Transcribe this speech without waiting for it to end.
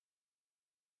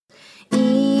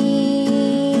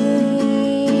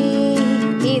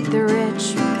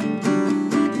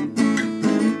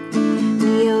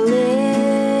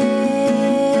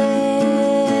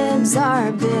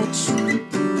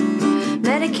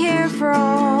for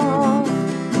all.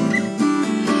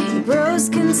 You bros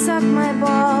can suck my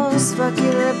balls. Fuck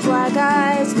your reply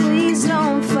guys. Please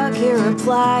don't fuck your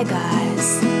reply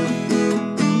guys.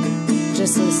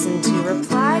 Just listen to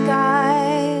Reply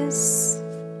Guys.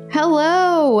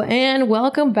 Hello, and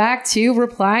welcome back to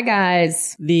Reply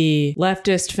Guys, the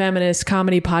leftist feminist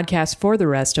comedy podcast for the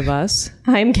rest of us.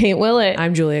 I'm Kate Willett.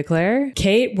 I'm Julia Claire.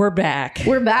 Kate, we're back.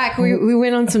 We're back. We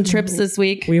went on some trips this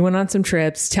week. We went on some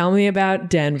trips. Tell me about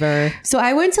Denver. So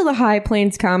I went to the High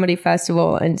Plains Comedy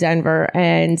Festival in Denver,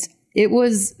 and it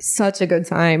was such a good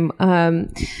time.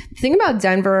 The thing about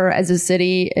Denver as a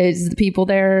city is the people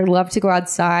there love to go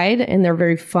outside, and they're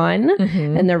very fun,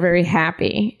 and they're very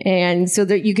happy. And so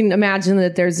that you can imagine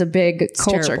that there's a big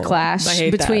culture clash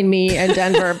between me and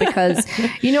Denver because,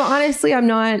 you know, honestly,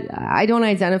 I don't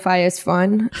identify as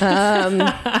fun.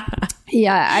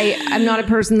 Yeah, I'm not a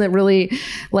person that really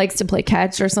likes to play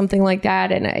catch or something like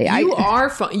that. And you are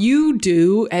fun. You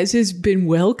do, as has been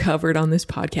well covered on this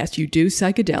podcast, you do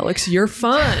psychedelics. You're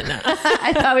fun.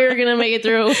 I thought we were going to make it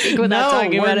through a week without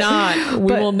talking about it. No, we're not.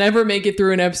 We will never make it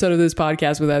through an episode of this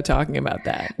podcast without talking about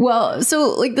that. Well,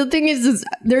 so like the thing is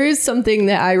there is something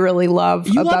that I really love.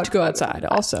 You love to go outside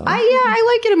also.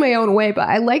 I like it in my own way, but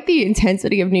I like the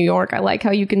intensity of New York. I like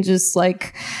how you can just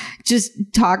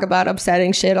talk about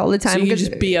upsetting shit all the time. So you can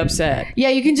just be upset. Yeah,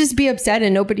 you can just be upset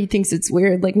and nobody thinks it's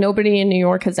weird. Like nobody in New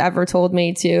York has ever told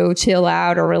me to chill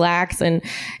out or relax. And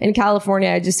in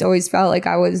California, I just always felt like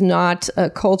I was not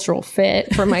a cultural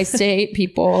fit for my state.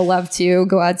 People love to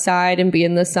go outside and be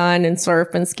in the sun and surf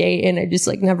and skate. And I just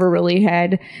never really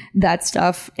had that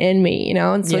stuff in me, you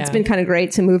know? And so it's been kind of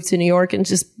great to move to New York and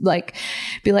just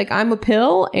be like, I'm a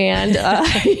pill and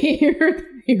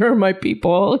here are my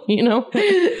people, you know.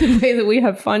 The way that we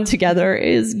have fun together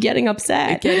is getting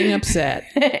upset.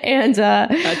 And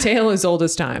a tale as old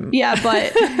as time. Yeah,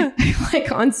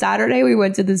 but on Saturday we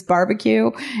went to this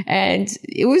barbecue and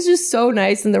it was just so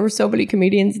nice, and there were so many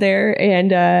comedians there,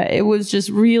 and it was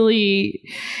really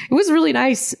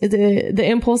nice. The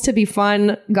impulse to be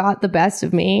fun got the best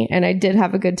of me, and I did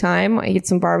have a good time. I ate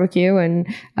some barbecue and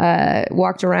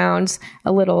walked around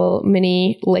a little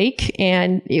mini lake,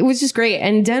 and it was just great.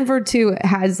 And Denver too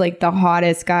has the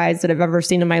hottest guys that I've ever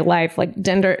seen in my life. Like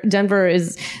Denver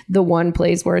is the one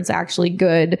place where it's actually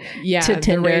good to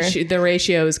Tinder. The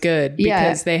ratio is good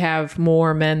because they have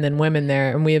more men than women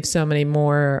there, and we have so many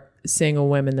more single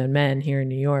women than men here in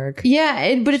New York.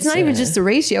 Yeah, but it's not even just the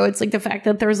ratio. It's the fact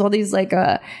that there's all these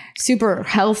super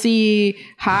healthy,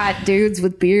 hot dudes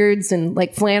with beards and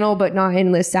flannel, but not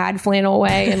in the sad flannel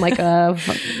way, and a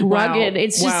rugged. Wow.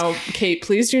 It's just Kate,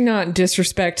 please do not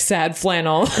disrespect sad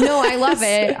flannel. No, I love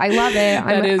it.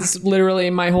 That is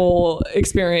literally my whole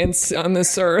experience on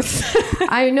this earth.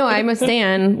 I know. I'm a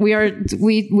stan.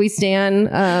 We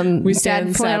stan. We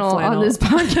sad flannel on this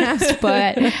podcast,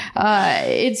 but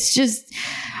it's just,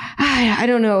 I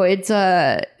don't know.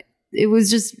 It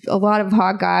was just a lot of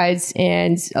hot guys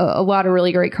and a lot of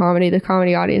really great comedy. The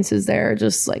comedy audiences there are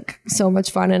just so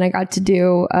much fun. And I got to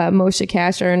do Moshe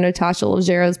Kasher and Natasha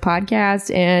Leggero's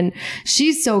podcast, and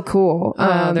she's so cool.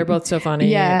 They're both so funny.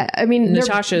 Yeah. I mean,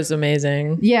 Natasha is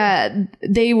amazing. Yeah.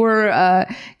 They were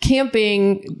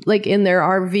camping in their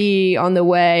RV on the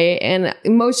way, and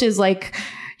Moshe's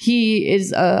he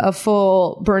is a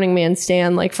full Burning Man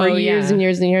stan, for years and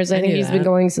years and years. I think he's been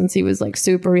going since he was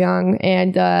super young.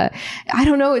 And I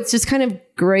don't know, it's just kind of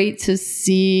great to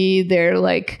see their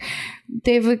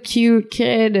they have a cute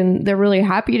kid and they're really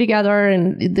happy together,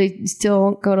 and they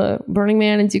still go to Burning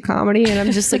Man and do comedy. And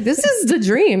I'm just this is the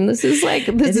dream. This is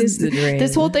the dream.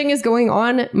 This whole thing is going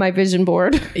on my vision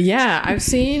board. Yeah. I've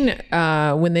seen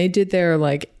when they did their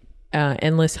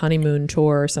endless honeymoon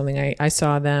tour or something. I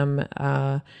saw them.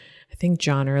 I think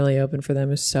John Early opened for them.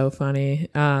 It was so funny.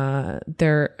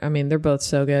 They're both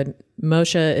so good.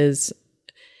 Moshe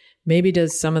maybe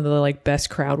does some of the best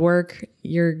crowd work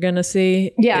you're gonna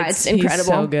see. Yeah, it's incredible. He's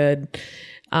so good.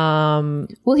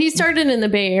 Well, he started in the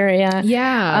Bay Area.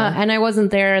 Yeah. And I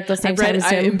wasn't there at the same time as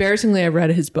him. Embarrassingly, I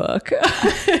read his book.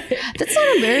 That's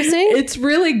not embarrassing. It's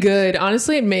really good.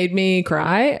 Honestly, it made me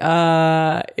cry.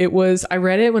 I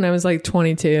read it when I was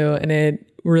 22, and it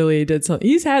really did something.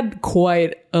 He's had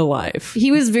quite a life.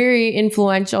 He was very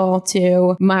influential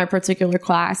to my particular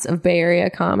class of Bay Area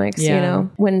comics. You know,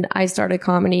 when I started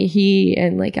comedy, he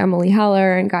and Emily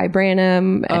Heller and Guy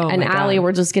Branum and Allie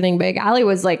were just getting big. Allie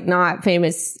was not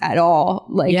famous at all.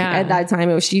 At that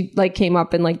time, she came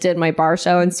up and did my bar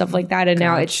show and stuff like that. And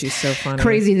now she's so funny.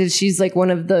 Crazy that she's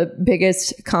one of the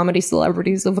biggest comedy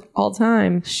celebrities of all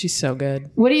time. She's so good.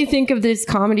 What do you think of this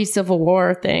comedy Civil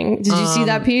War thing? Did you see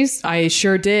that piece? I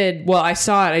sure did. Well, I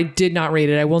saw it. I did not read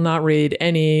it. I will not read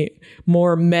any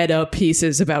more meta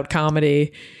pieces about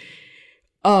comedy.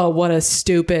 Oh, what a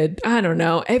stupid, I don't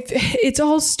know. It's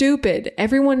all stupid.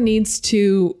 Everyone needs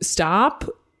to stop.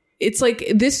 It's like,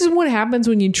 this is what happens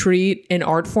when you treat an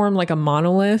art form like a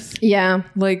monolith. Yeah.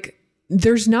 Like,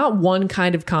 there's not one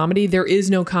kind of comedy. There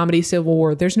is no comedy Civil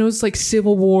War. There's no like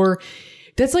Civil War.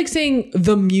 That's like saying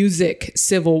the music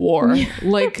Civil War.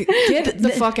 Like, get the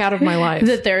fuck out of my life.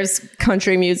 That there's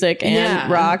country music and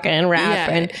rock and rap.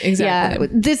 Yeah, and exactly.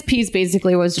 Yeah, this piece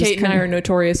basically was just Kate and I are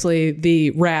notoriously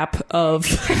the rap of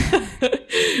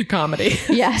comedy.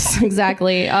 Yes,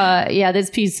 exactly. This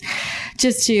piece,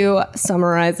 just to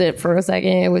summarize it for a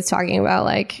second, it was talking about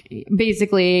like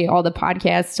basically all the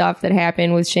podcast stuff that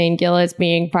happened with Shane Gillis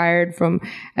being fired from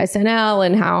SNL,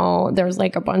 and how there's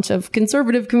like a bunch of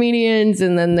conservative comedians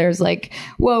and then there's like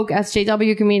woke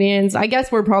SJW comedians. I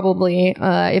guess we're probably,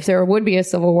 if there would be a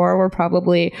Civil War, we're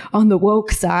probably on the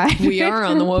woke side. We are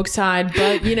on the woke side,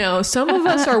 but you know, some of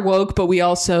us are woke, but we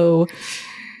also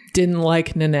didn't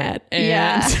like Nanette.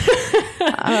 And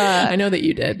I know that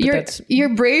you did. But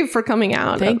you're brave for coming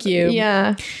out. Thank you.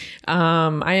 Yeah.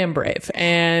 I am brave.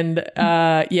 And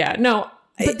no.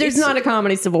 But there's not a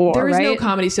comedy Civil War, There is right? no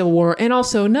comedy Civil War. And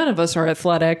also, none of us are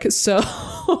athletic. So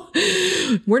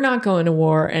we're not going to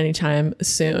war anytime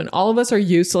soon. All of us are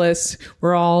useless.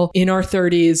 We're all in our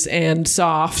 30s and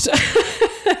soft.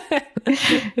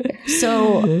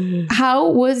 So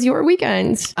how was your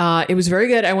weekend? It was very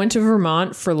good. I went to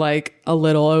Vermont for like a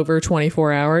little over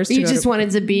 24 hours. You just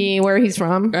wanted to be where he's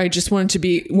from? I just wanted to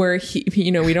be where he,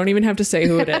 we don't even have to say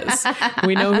who it is.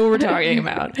 We know who we're talking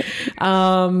about.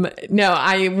 No,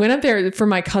 I went up there for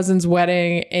my cousin's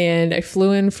wedding and I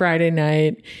flew in Friday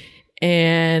night,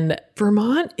 and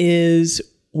Vermont is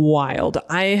wild.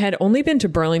 I had only been to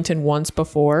Burlington once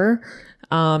before.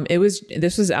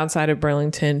 This was outside of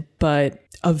Burlington, but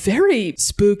a very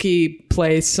spooky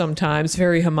place sometimes,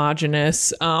 very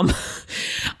homogenous.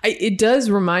 It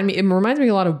reminds me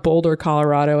a lot of Boulder,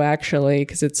 Colorado, actually,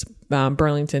 because it's,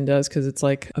 Burlington does, because it's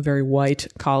like a very white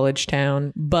college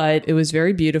town, but it was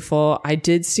very beautiful. I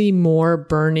did see more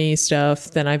Bernie stuff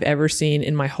than I've ever seen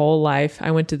in my whole life. I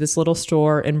went to this little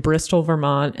store in Bristol,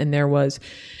 Vermont, and there was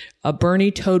a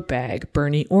Bernie tote bag,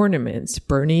 Bernie ornaments,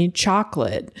 Bernie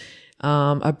chocolate,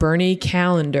 a Bernie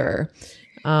calendar,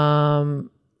 Bernie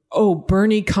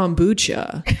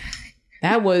kombucha.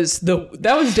 That was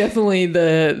definitely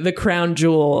the crown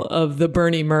jewel of the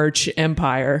Bernie merch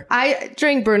empire. I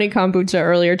drank Bernie kombucha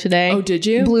earlier today. Oh, did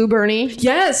you? Blue Bernie.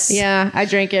 Yes. Yeah, I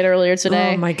drank it earlier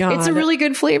today. Oh my God. It's a really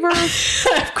good flavor.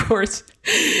 Of course.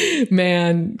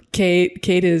 Man, Kate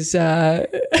is No,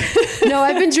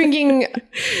 I've been drinking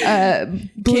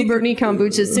Blue Bernie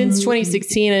kombucha since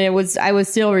 2016, and I was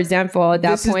still resentful at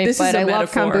that point, but I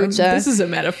love kombucha. This is a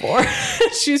metaphor.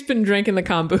 She's been drinking the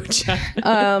kombucha.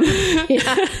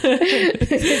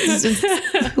 It's just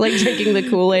like drinking the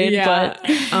Kool-Aid. Yeah.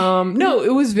 But no,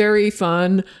 it was very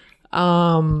fun.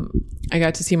 I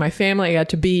got to see my family. I got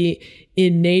to be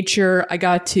in nature. I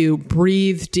got to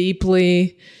breathe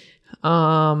deeply.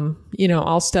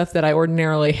 All stuff that I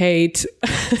ordinarily hate.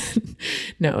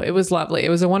 No, it was lovely. It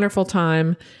was a wonderful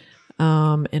time.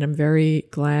 And I'm very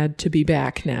glad to be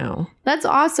back now. that's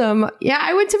awesome. Yeah,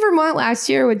 I went to Vermont last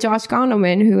year with Josh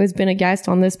Gondelman, who has been a guest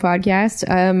on this podcast.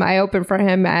 I opened for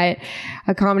him at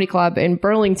a comedy club in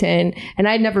Burlington, and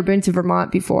I'd never been to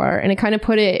Vermont before. And it kind of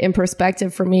put it in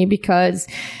perspective for me because,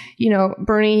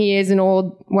 Bernie, he is an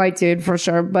old white dude for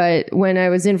sure. But when I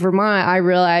was in Vermont, I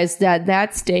realized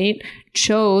that state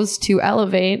chose to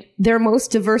elevate their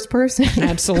most diverse person.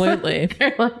 Absolutely.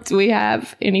 They're like, do we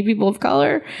have any people of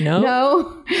color?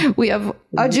 No. We have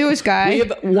a Jewish guy. We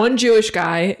have one Jewish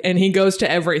guy, and he goes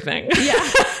to everything. Yeah.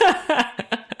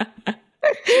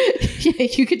 Yeah,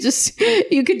 you could just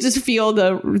feel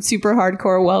the super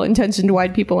hardcore, well-intentioned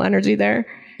white people energy there.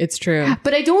 It's true.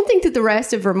 But I don't think that the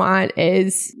rest of Vermont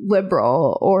is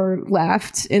liberal or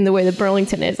left in the way that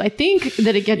Burlington is. I think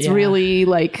that it gets really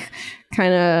like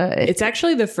kind of... It's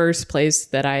actually the first place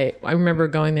that I remember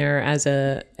going there as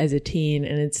a teen,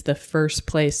 and it's the first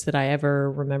place that I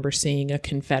ever remember seeing a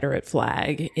Confederate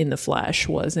flag in the flesh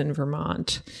was in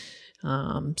Vermont.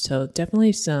 So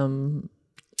definitely some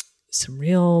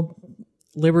real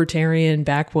libertarian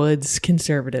backwoods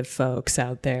conservative folks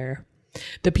out there.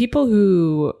 The people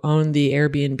who owned the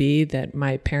Airbnb that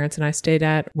my parents and I stayed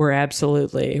at were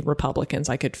absolutely Republicans.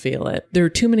 I could feel it. There were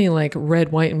too many like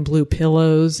red, white, and blue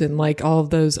pillows and like all of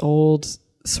those old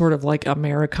sort of like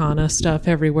Americana stuff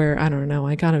everywhere. I don't know.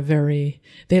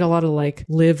 They had a lot of like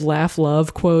live, laugh,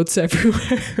 love quotes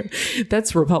everywhere.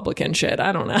 That's Republican shit.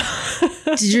 I don't know.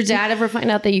 Did your dad ever find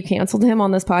out that you canceled him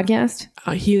on this podcast?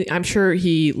 I'm sure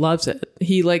he loves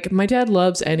it. My dad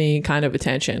loves any kind of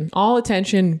attention. All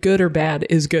attention, good or bad,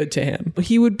 is good to him.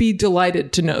 He would be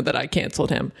delighted to know that I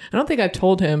canceled him. I don't think I've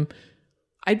told him.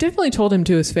 I definitely told him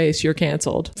to his face, you're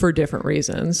canceled, for different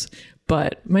reasons.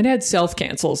 But my dad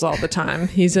self-cancels all the time.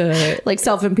 He's like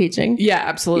self-impeaching. Yeah,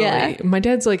 absolutely. Yeah. My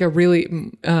dad's like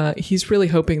he's really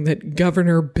hoping that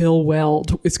Governor Bill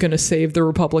Weld is going to save the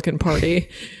Republican Party.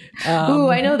 Ooh,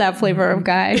 I know that flavor of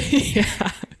guy.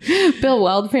 Yeah. Bill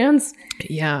Weld fans.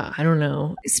 Yeah, I don't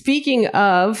know. Speaking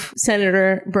of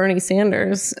Senator Bernie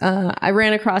Sanders, I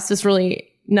ran across this really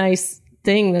nice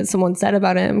thing that someone said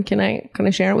about him. Can I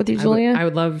share it with you, Julia? I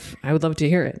would love to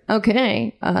hear it.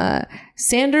 Okay.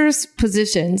 Sanders'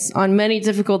 positions on many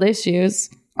difficult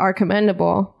issues are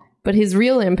commendable, but his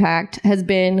real impact has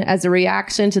been as a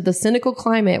reaction to the cynical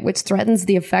climate which threatens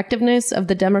the effectiveness of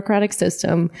the democratic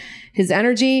system. His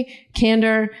energy,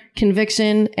 candor,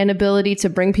 conviction, and ability to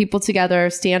bring people together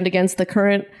stand against the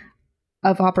current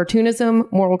of opportunism,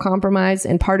 moral compromise,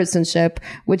 and partisanship,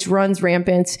 which runs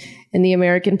rampant in the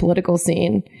American political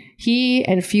scene. He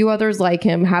and few others like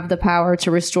him have the power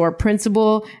to restore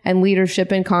principle and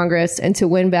leadership in Congress and to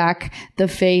win back the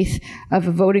faith of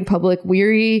a voting public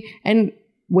weary and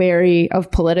wary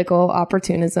of political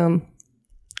opportunism.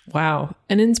 Wow.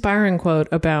 An inspiring quote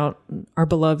about our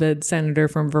beloved senator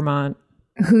from Vermont.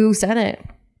 Who said it?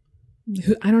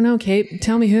 I don't know, Kate.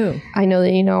 Tell me who. I know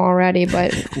that you know already,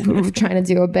 but we're trying to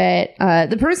do a bit.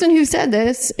 The person who said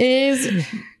this is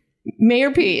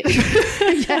Mayor Pete.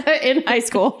 Yeah, in high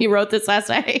school. He wrote this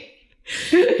essay.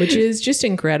 Which is just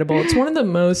incredible. It's one of the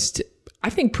most, I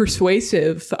think,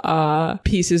 persuasive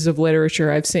pieces of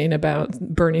literature I've seen about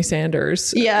Bernie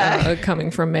Sanders. Yeah.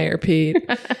 Coming from Mayor Pete.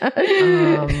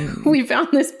 We found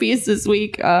this piece this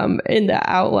week in the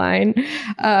outline.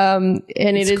 And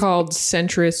it's called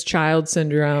Centrist Child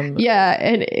Syndrome. Yeah.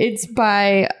 And it's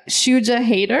by Shuja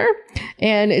Hader.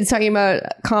 And it's talking about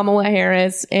Kamala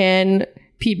Harris and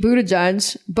Pete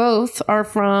Buttigieg. Both are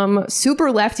from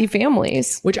super lefty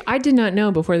families. Which I did not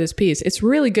know before this piece. It's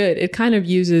really good. It kind of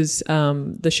uses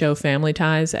the show Family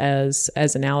Ties as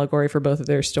an allegory for both of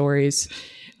their stories.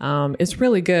 It's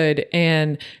really good.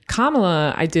 And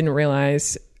Kamala, I didn't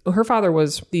realize, her father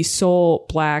was the sole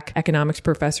Black economics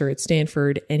professor at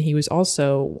Stanford, and he was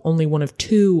also only one of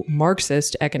 2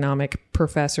 Marxist economic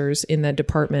professors in that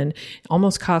department.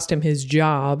 Almost cost him his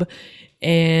job.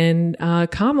 And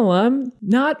Kamala,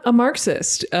 not a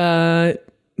Marxist.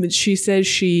 She says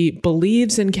she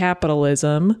believes in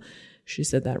capitalism. She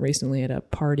said that recently at a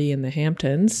party in the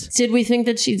Hamptons. Did we think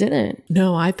that she didn't?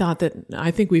 No, I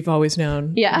think we've always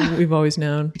known. Yeah. We've always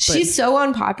known. She's so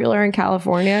unpopular in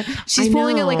California. She's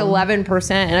polling at like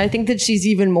 11%. And I think that she's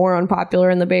even more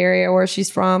unpopular in the Bay Area where she's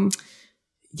from.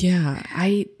 Yeah,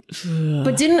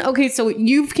 But so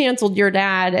you've canceled your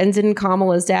dad, and didn't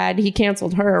Kamala's dad, he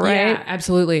canceled her, right? Yeah,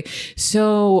 absolutely.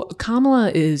 So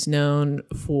Kamala is known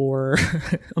for,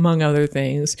 among other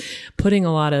things, putting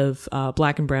a lot of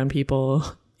Black and brown people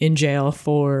in jail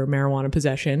for marijuana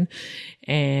possession.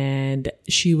 And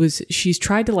she's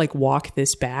tried to like walk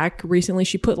this back recently.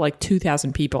 She put like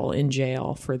 2,000 people in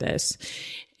jail for this.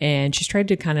 And she's tried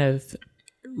to kind of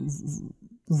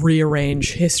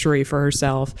rearrange history for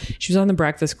herself. She was on the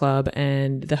Breakfast Club,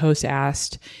 and the host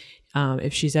asked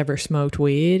if she's ever smoked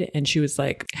weed, and she was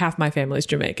like, half my family's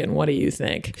Jamaican, what do you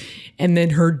think? And then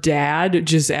her dad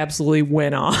just absolutely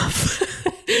went off.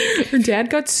 Her dad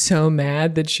got so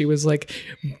mad that she was like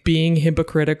being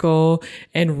hypocritical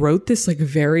and wrote this like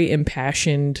very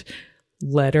impassioned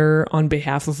letter on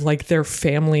behalf of like their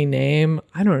family name.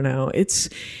 I don't know. It's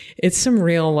some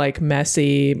real like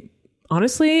messy.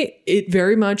 Honestly, it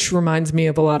very much reminds me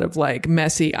of a lot of like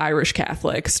messy Irish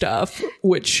Catholic stuff,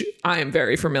 which I am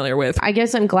very familiar with. I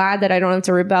guess I'm glad that I don't have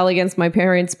to rebel against my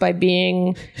parents by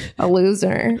being a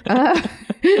loser.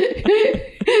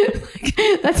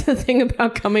 That's the thing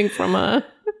about coming from a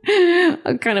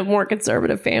kind of more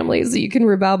conservative family, is that you can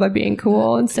rebel by being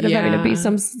cool instead of having to be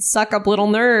some suck up little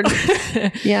nerd.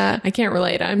 Yeah. I can't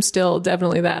relate. I'm still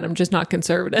definitely that. I'm just not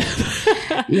conservative.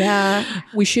 Yeah.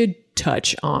 We should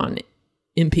touch on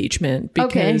impeachment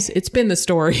because it's been the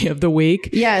story of the week.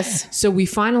 Yes. So we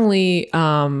finally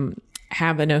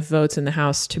have enough votes in the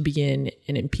House to begin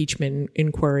an impeachment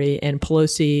inquiry. And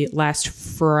Pelosi last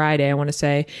Friday, I want to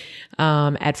say,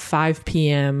 at 5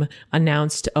 p.m.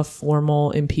 announced a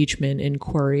formal impeachment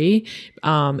inquiry.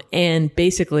 And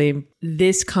basically,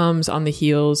 this comes on the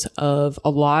heels of a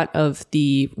lot of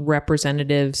the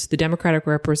representatives, the Democratic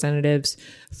representatives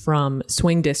from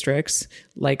swing districts,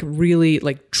 like really,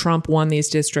 like Trump won these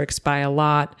districts by a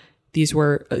lot. These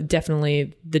were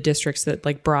definitely the districts that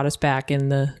like brought us back in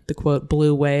the quote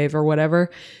blue wave or whatever.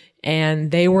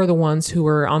 And they were the ones who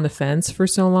were on the fence for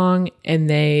so long. And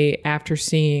they, after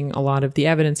seeing a lot of the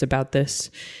evidence about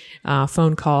this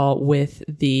phone call with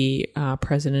the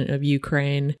president of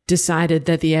Ukraine, decided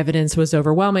that the evidence was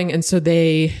overwhelming. And so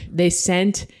they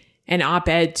sent an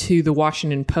op-ed to the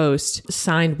Washington Post,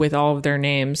 signed with all of their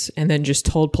names, and then just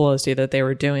told Pelosi that they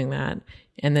were doing that.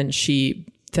 And then she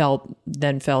felt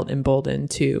emboldened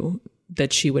to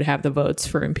that she would have the votes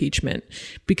for impeachment,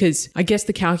 because I guess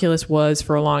the calculus was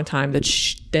for a long time that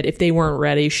that if they weren't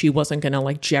ready, she wasn't going to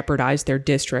like jeopardize their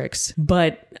districts.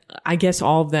 But I guess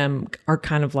all of them are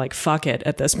kind of like, fuck it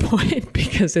at this point,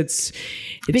 because it's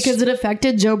because it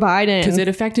affected Joe Biden. Because it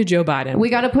affected Joe Biden. We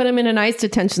got to put him in an ICE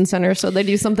detention center so they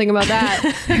do something about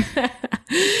that.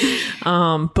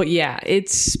 But yeah,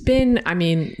 it's been, I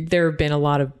mean, there have been a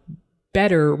lot of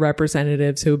better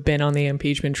representatives who've been on the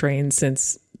impeachment train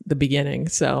since the beginning.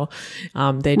 So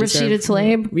they deserve, Rashida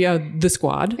Tlaib. Yeah, the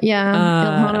squad. Yeah.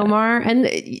 Ilhan Omar. And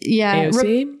yeah.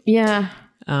 AOC. Yeah.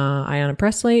 Ayanna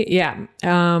Pressley. Yeah.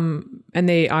 And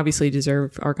they obviously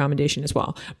deserve our commendation as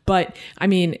well. But I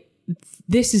mean,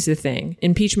 this is the thing.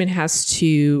 Impeachment has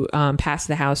to pass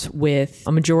the House with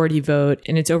a majority vote,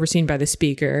 and it's overseen by the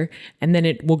Speaker, and then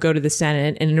it will go to the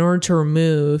Senate. And in order to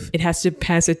remove, it has to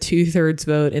pass a 2/3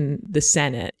 vote in the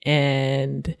Senate.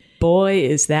 And boy,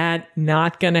 is that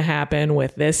not going to happen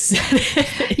with this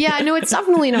Senate. Yeah, no, it's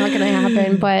definitely not going to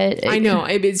happen, but I know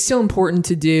it's still important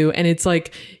to do. And it's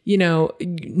like, you know,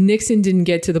 Nixon didn't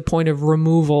get to the point of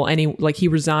removal he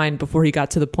resigned before he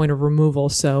got to the point of removal.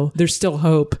 So there's still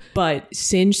hope. But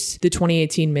since the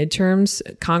 2018 midterms,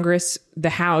 Congress,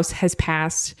 the House has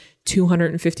passed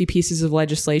 250 pieces of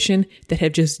legislation that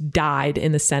have just died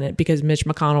in the Senate because Mitch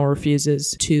McConnell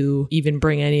refuses to even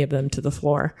bring any of them to the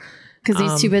floor. Because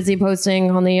he's too busy posting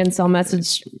on the incel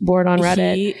message board on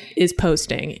Reddit. He is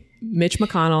posting. Mitch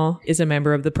McConnell is a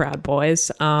member of the Proud Boys.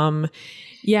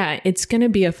 Yeah, it's going to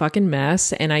be a fucking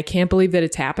mess. And I can't believe that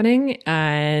it's happening.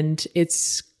 And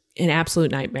it's an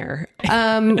absolute nightmare.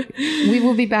 We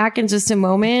will be back in just a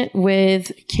moment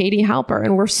with Katie Halper.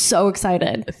 And we're so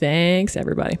excited. Thanks,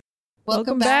 everybody.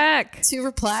 Welcome back to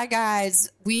Reply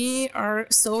Guys. We are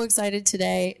so excited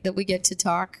today that we get to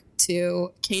talk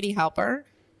to Katie Halper,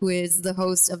 who is the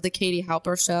host of the Katie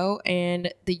Halper Show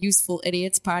and the Useful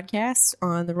Idiots podcast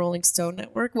on the Rolling Stone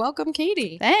Network. Welcome,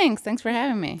 Katie. Thanks for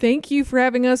having me. Thank you for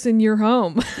having us in your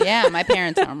home. Yeah, my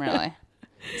parents' home, really.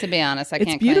 To be honest, I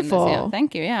can't beautiful. claim this. Yeah,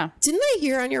 thank you, yeah. Didn't I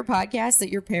hear on your podcast that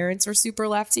your parents are super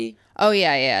lefty? Oh,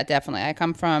 yeah, definitely. I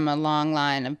come from a long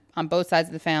line on both sides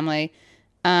of the family.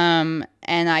 And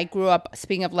I grew up,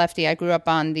 speaking of lefty, I grew up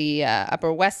on the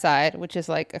Upper West Side, which is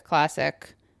like a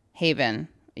classic haven.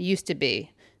 It used to be.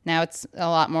 Now it's a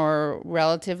lot more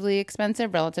relatively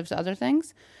expensive relative to other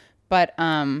things. But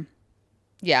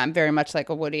yeah, I'm very much like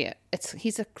a Woody.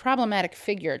 He's a problematic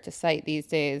figure to cite these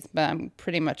days, but I'm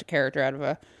pretty much a character out of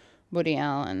a Woody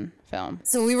Allen film.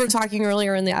 So we were talking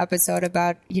earlier in the episode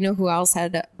about, you know, who else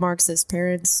had Marxist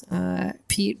parents?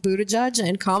 Pete Buttigieg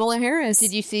and Kamala Harris.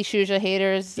 Did you see Shuja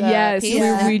Hader's yes,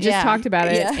 piece? we just talked about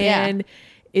it. Yeah. And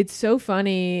it's so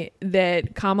funny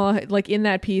that Kamala, like in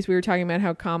that piece, we were talking about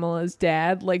how Kamala's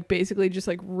dad, like basically just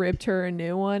like ripped her a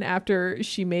new one after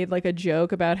she made like a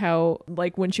joke about how,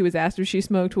 like when she was asked if she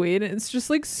smoked weed. And it's just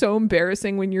like so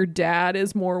embarrassing when your dad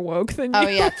is more woke than you. Oh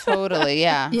yeah, totally.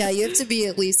 Yeah. Yeah, you have to be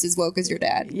at least as woke as your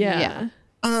dad. Yeah.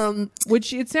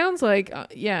 Which it sounds like,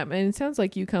 yeah, and it sounds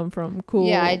like you come from cool.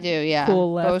 Yeah, I do. Yeah.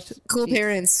 Cool left. Cool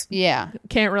parents. Yeah.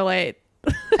 Can't relate.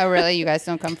 Oh really? You guys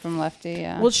don't come from lefty?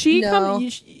 Yeah. Well, No.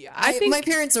 I think my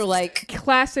parents are like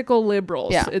classical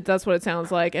liberals. Yeah. That's what it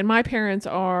sounds like. And my parents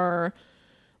are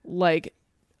like,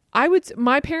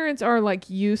 my parents are like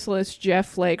useless Jeff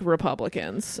Flake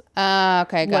Republicans.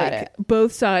 Okay, got like, it.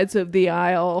 Both sides of the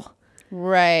aisle.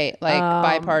 Right, like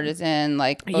bipartisan,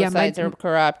 like both sides are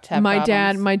corrupt. Have my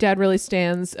problems. dad really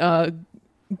stands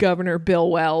Governor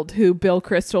Bill Weld, who Bill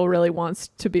Kristol really wants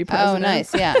to be president. Oh,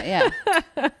 nice. Yeah.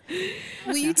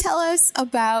 Will you tell us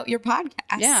about your podcast?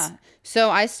 Yeah. So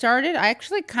I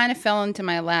actually kind of fell into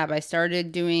my lab. I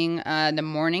started doing the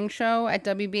morning show at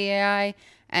WBAI,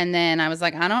 And then I was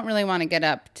like, I don't really want to get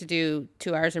up to do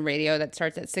 2 hours of radio that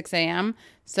starts at 6 a.m.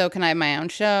 So can I have my own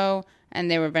show?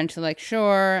 And they were eventually like,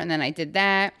 sure. And then I did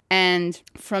that. And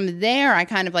from there, I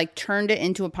kind of like turned it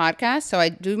into a podcast. So I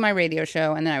do my radio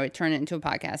show and then I would turn it into a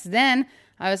podcast. Then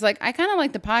I was like, I kind of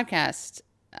like the podcast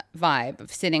vibe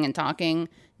of sitting and talking,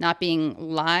 not being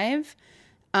live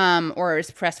or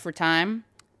as pressed for time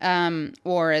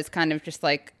or as kind of just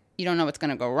like, you don't know what's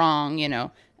going to go wrong, you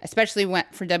know. Especially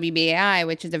for WBAI,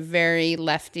 which is a very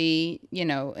lefty, you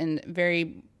know, and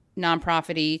very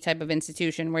non-profit-y type of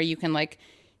institution where you can, like,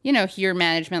 you know, hear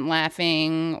management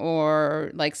laughing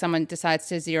or, like, someone decides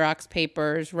to Xerox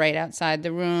papers right outside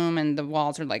the room and the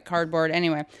walls are, like, cardboard.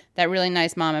 Anyway, that really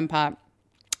nice mom and pop.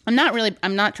 I'm not throwing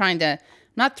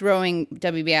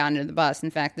WBAI under the bus. In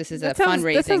fact, this is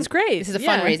fundraising. That sounds great. This is a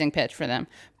fundraising pitch for them.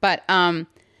 But, and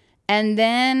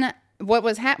then...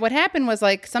 What happened was,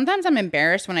 like, sometimes I'm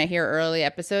embarrassed when I hear early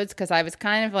episodes because I was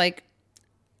kind of like,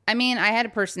 I mean, I had a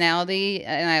personality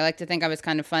and I like to think I was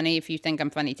kind of funny. If you think I'm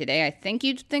funny today, I think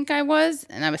you'd think I was,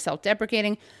 and I was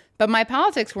self-deprecating. But my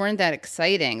politics weren't that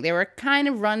exciting. They were kind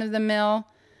of run-of-the-mill,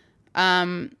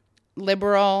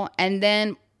 liberal. And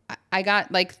then I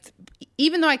got, like,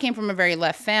 even though I came from a very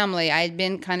left family, I had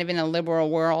been kind of in a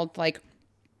liberal world, like,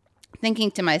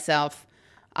 thinking to myself,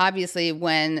 obviously,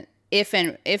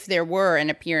 if there were an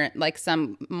appearance, like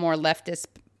some more leftist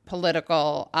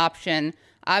political option,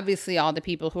 obviously all the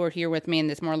people who are here with me in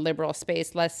this more liberal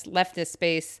space, less leftist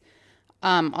space,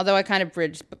 although I kind of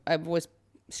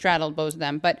straddled both of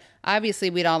them, but obviously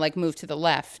we'd all like move to the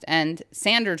left, and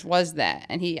Sanders was that,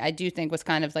 and I do think was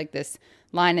kind of like this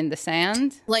line in the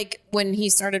sand. Like when he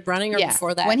started running or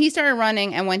before that? When he started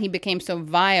running and when he became so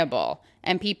viable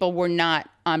and people were not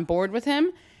on board with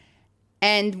him,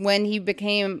 and when he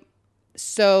became...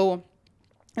 So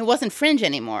it wasn't fringe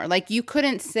anymore. Like you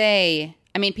couldn't say,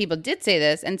 I mean, people did say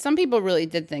this, and some people really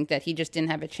did think that he just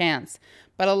didn't have a chance.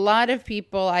 But a lot of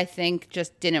people, I think,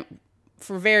 just didn't,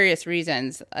 for various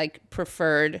reasons, like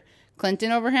preferred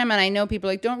Clinton over him. And I know people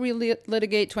like, don't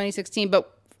relitigate 2016.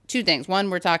 But 2 things. 1,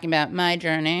 we're talking about my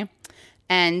journey.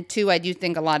 And 2, I do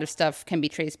think a lot of stuff can be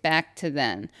traced back to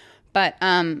then. But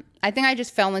I think I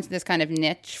just fell into this kind of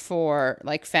niche for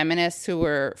like feminists who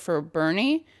were for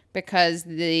Bernie, because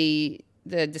the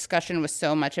discussion was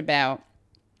so much about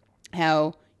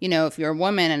how, you know, if you're a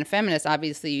woman and a feminist,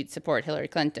 obviously you'd support Hillary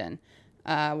Clinton.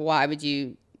 Why would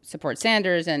you support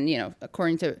Sanders? And, you know,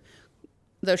 according to,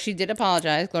 though she did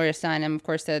apologize, Gloria Steinem, of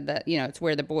course, said that, you know, it's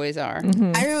where the boys are.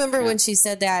 Mm-hmm. I remember when she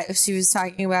said that, she was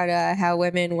talking about how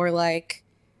women were like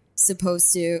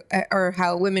supposed to, or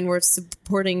how women were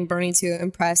supporting Bernie to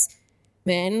impress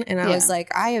men, and I was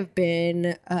like, I have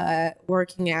been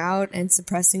working out and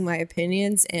suppressing my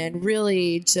opinions and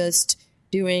really just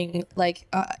doing like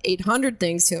 800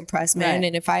 things to impress men. Right.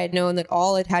 And if I had known that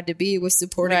all it had to be was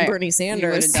supporting Bernie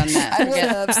Sanders, done that. I would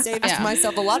have saved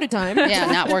myself a lot of time. Yeah,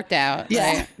 not worked out,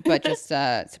 right? But just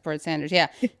support Sanders. Yeah.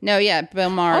 No, yeah, Bill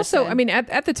Maher. Also, I mean,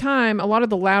 at the time, a lot of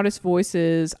the loudest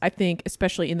voices, I think,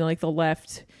 especially in the, like the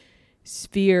left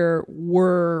sphere,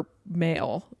 were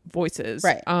male voices,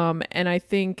 right? And I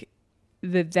think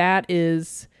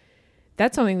that's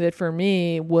something that for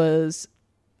me was,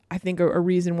 I think, a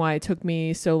reason why it took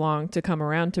me so long to come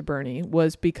around to Bernie,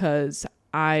 was because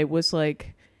I was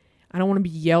like, I don't want to be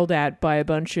yelled at by a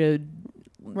bunch of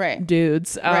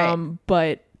dudes,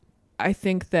 but I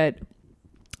think that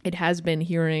it has been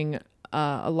hearing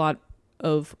a lot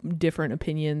of different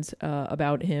opinions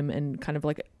about him, and kind of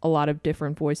like a lot of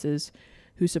different voices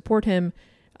who support him,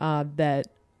 that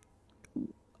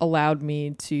allowed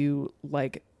me to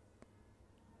like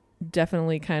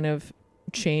definitely kind of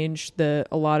change a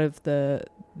lot of the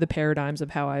paradigms of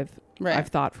how I've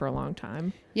thought for a long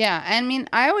time. Yeah, I mean,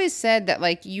 I always said that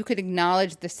like you could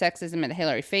acknowledge the sexism that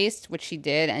Hillary faced, which she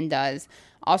did and does.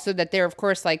 Also, that there are, of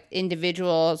course, like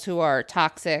individuals who are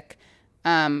toxic.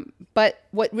 But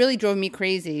what really drove me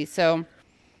crazy, so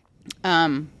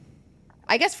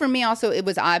I guess for me also it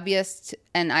was obvious,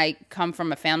 and I come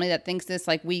from a family that thinks this,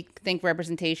 like we think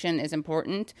representation is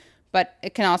important, but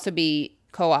it can also be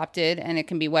co-opted and it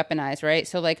can be weaponized, right?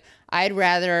 So like I'd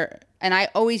rather, and I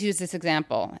always use this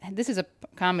example. This is a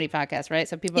comedy podcast, right?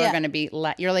 So people are going to be,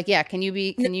 you're like, can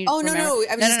you? Oh, remember? No.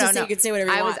 I was just going to say you could say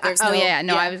whatever you want.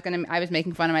 I was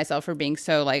making fun of myself for being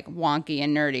so like wonky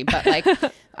and nerdy, but like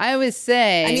I always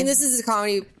say, I mean, this is a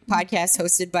comedy podcast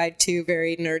hosted by 2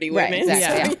 very nerdy women. Right,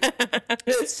 exactly.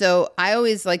 Yeah. So I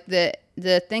always like the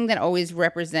thing that always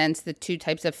represents the 2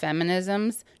 types of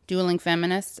feminisms, dueling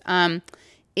feminists,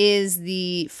 is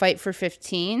the Fight for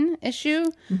 15 issue,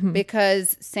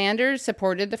 because Sanders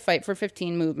supported the Fight for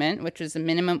 15 movement, which was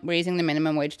raising the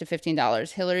minimum wage to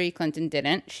 $15. Hillary Clinton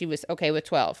didn't. She was okay with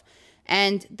 12.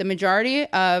 And the majority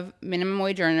of minimum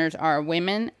wage earners are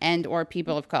women and or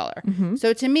people of color.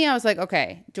 So to me, I was like,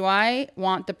 okay, do I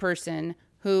want the person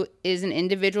who is an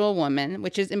individual woman,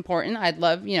 which is important? I'd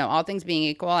love, all things being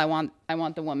equal, I want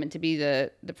the woman to be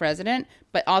the president,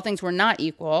 but all things were not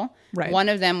equal. Right. One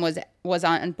of them was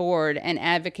on board and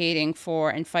advocating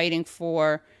for and fighting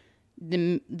for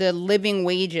the living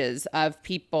wages of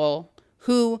people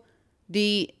who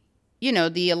the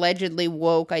allegedly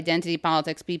woke identity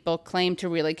politics people claim to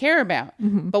really care about.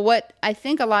 But what I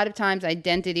think a lot of times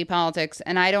identity politics,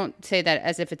 and I don't say that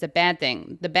as if it's a bad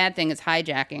thing. The bad thing is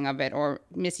hijacking of it or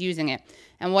misusing it.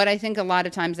 And what I think a lot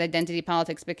of times identity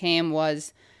politics became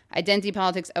was identity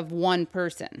politics of one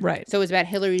person. Right. So it was about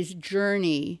Hillary's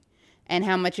journey and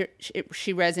how much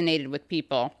she resonated with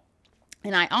people.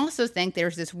 And I also think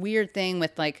there's this weird thing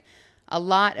with like, a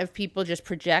lot of people just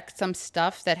project some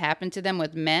stuff that happened to them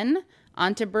with men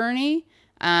onto Bernie.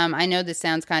 I know this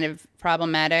sounds kind of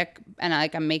problematic, and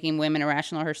I'm making women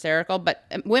irrational or hysterical, but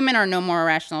women are no more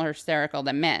irrational or hysterical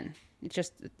than men. It's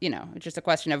just, it's just a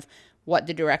question of what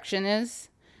the direction is.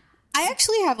 I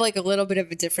actually have like a little bit of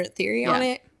a different theory on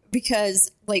it, because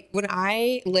like when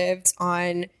I lived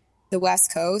on the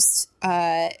West Coast,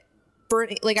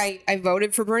 Bernie, like I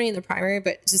voted for Bernie in the primary,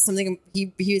 but just something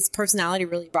his personality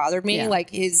really bothered me. Yeah.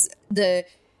 Like the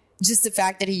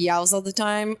fact that he yells all the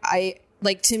time.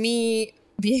 To me,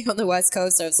 being on the West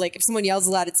Coast, I was like, if someone yells a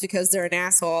lot, it's because they're an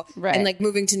asshole. Right. And like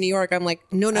moving to New York, I'm like,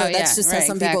 no, that's just how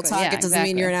some people talk. It doesn't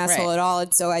mean you're an asshole at all.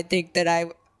 And so I think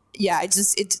that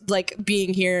it's like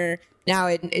being here now,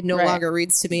 it no longer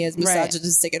reads to me as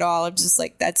misogynistic at all. I'm just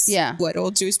like, that's what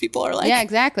old Jewish people are like. Yeah,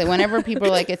 exactly. Whenever people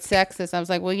are like, it's sexist, I was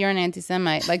like, well, you're an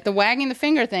anti-Semite. Like the wagging the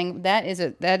finger thing, that is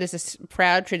a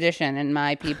proud tradition in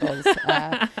my people's,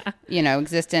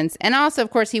 existence. And also, of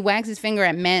course, he wags his finger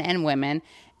at men and women.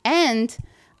 And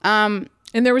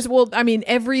there was,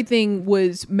 everything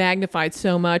was magnified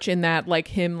so much in that, like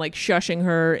him, like shushing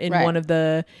her in one of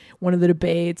the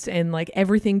debates, and like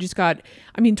everything just got,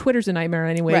 Twitter's a nightmare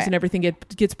anyways, and everything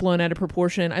gets blown out of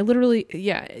proportion. I literally,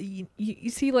 you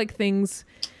see like things.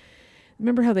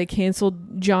 Remember how they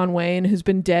canceled John Wayne, who's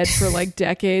been dead for like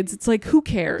decades? It's like, who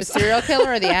cares? The serial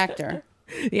killer or the actor?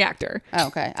 The actor. Oh,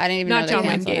 okay. I didn't even know Not John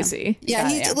Wayne Gacy. Yeah,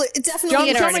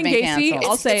 definitely. John Wayne Gacy,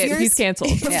 I'll say it, he's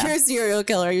canceled. If you're a serial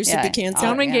killer, you should be canceled.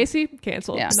 John Wayne Gacy,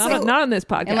 canceled. Yeah. Not on this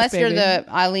podcast, unless baby. you're the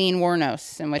Eileen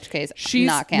Wuornos, in which case she's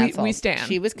not canceled. We stand.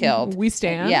 She was killed. We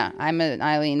stand. Yeah, I'm an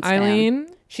Eileen stan. Eileen.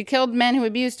 She killed men who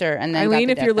abused her, and then Eileen,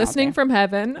 got the if you're death listening penalty. from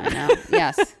heaven. I know.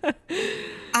 Yes.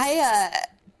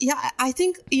 I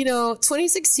think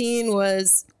 2016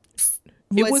 was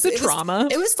It was a trauma.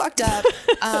 It was fucked up.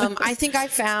 I think I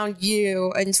found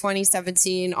you in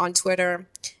 2017 on Twitter,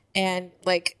 and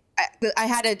like I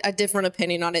had a different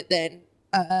opinion on it than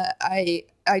I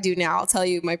do now. I'll tell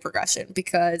you my progression,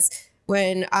 because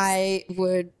when I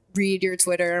would read your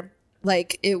Twitter,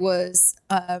 like it was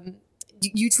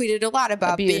you tweeted a lot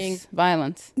about Abuse,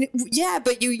 violence. Yeah,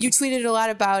 but you tweeted a lot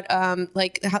about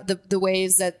like how the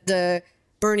ways that the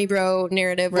Bernie bro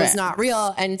narrative was not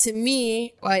real. And to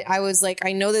me, I was like,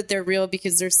 I know that they're real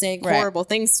because they're saying horrible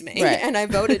things to me. And I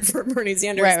voted for Bernie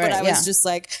Sanders, but I was just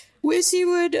like, wish he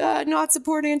would not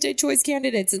support anti-choice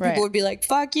candidates. And people would be like,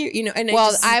 fuck you, And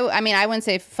I wouldn't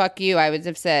say fuck you. I would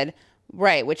have said,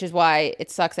 right, which is why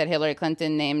it sucks that Hillary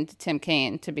Clinton named Tim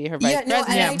Kaine to be her vice president.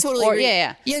 And I totally agree.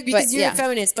 Yeah, because you're a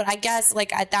feminist, but I guess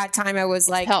like at that time I was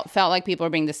like felt like people were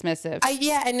being dismissive.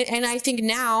 And I think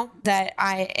now that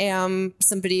I am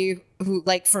somebody who,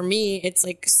 like, for me, it's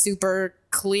like super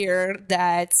clear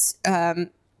that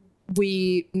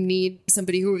we need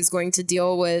somebody who is going to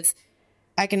deal with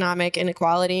economic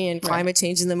inequality and climate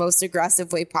change in the most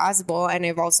aggressive way possible. And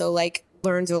I've also like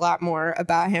learned a lot more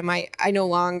about him. I no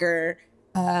longer,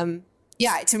 for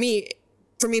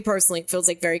me personally, it feels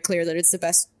like very clear that it's the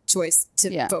best choice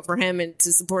to vote for him and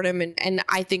to support him. And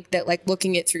I think that like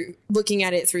looking at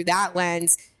it through that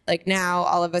lens, like now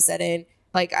all of a sudden,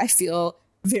 like I feel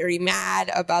very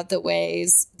mad about the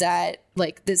ways that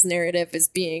like this narrative is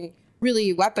being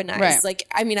really weaponized. Like,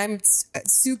 I'm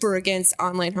super against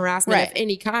online harassment of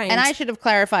any kind. And I should have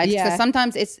clarified, because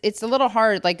sometimes it's a little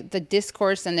hard, like the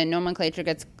discourse and the nomenclature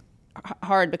gets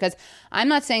hard, because I'm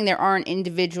not saying there aren't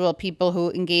individual people who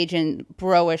engage in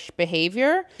bro-ish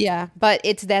behavior. Yeah. But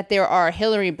it's that there are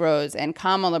Hillary bros and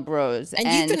Kamala bros.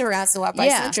 And you've been harassed a lot by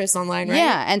centrists online, right?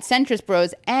 Yeah, and centrist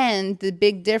bros. And the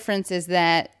big difference is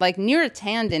that like Neera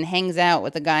Tanden hangs out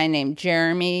with a guy named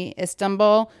Jeremy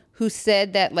Istanbul, who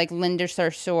said that like Linda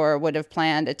Sarsour would have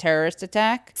planned a terrorist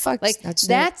attack. Fuck, like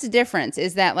that's the difference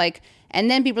is that like, and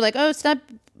then people are like, oh, stop,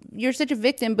 you're such a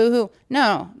victim, boo-hoo.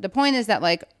 No, the point is that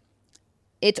like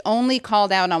it's only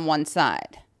called out on one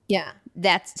side. Yeah.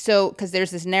 That's so, because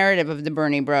there's this narrative of the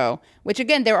Bernie bro, which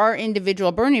again, there are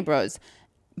individual Bernie bros,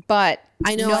 but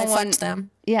I know no I one, fucked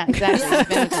them. Yeah, exactly. You've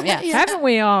been with them, yeah. Haven't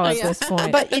we all at this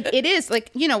point? But it is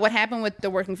like, you know, what happened with the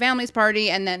Working Families Party.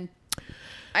 And then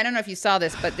I don't know if you saw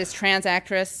this, but this trans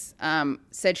actress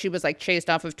said she was like chased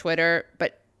off of Twitter,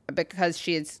 but because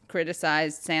she had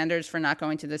criticized Sanders for not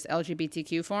going to this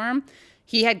LGBTQ forum.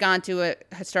 He had gone to a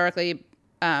historically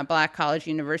black college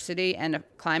university and a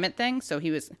climate thing. So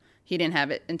he didn't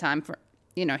have it in time for,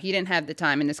 you know, he didn't have the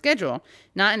time in the schedule,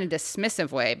 not in a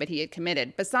dismissive way, but he had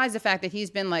committed. Besides the fact that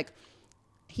he's been like,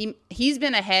 he's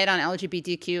been ahead on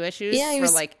LGBTQ issues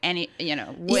for like any, you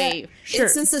know, way. Yeah, sure.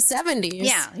 Since the 70s.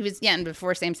 Yeah. He was, and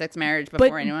before same-sex marriage,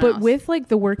 before anyone else. But with like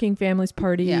the Working Families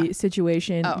Party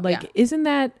situation, isn't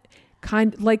that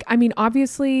kind like, I mean,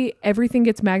 obviously everything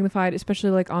gets magnified,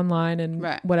 especially like online and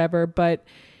whatever, but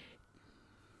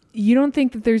you don't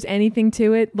think that there's anything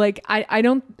to it? Like, I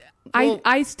don't,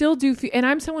 I still do feel, and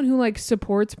I'm someone who like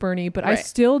supports Bernie, but I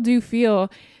still do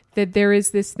feel that there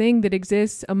is this thing that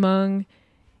exists among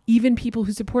even people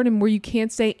who support him where you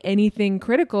can't say anything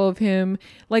critical of him.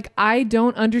 Like, I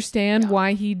don't understand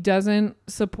why he doesn't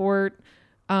support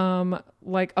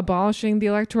like abolishing the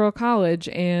Electoral College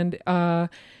and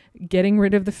getting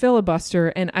rid of the filibuster.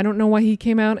 And I don't know why he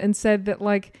came out and said that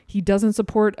like he doesn't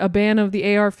support a ban of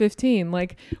the AR-15.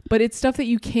 Like, but it's stuff that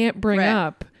you can't bring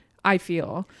up, I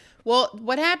feel. Well,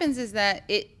 what happens is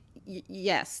that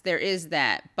yes, there is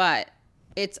that, but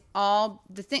it's all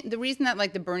the reason that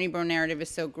like the Bernie bro narrative is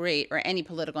so great, or any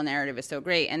political narrative is so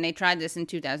great. And they tried this in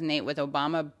 2008 with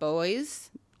Obama boys,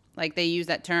 like they use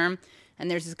that term. And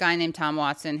there's this guy named Tom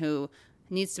Watson who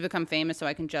needs to become famous so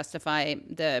I can justify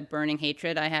the burning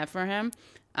hatred I have for him.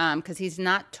 Because he's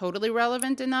not totally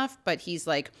relevant enough, but he's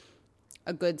like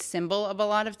a good symbol of a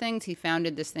lot of things. He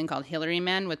founded this thing called Hillary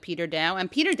Men with Peter Dow. And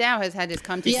Peter Dow has had his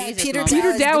come to Jesus moment.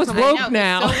 Peter Dow is woke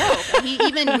now. So woke. He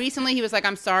even recently, he was like,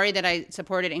 I'm sorry that I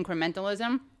supported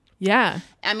incrementalism. Yeah.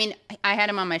 I mean, I had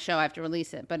him on my show. I have to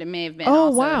release it, but it may have been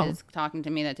his talking to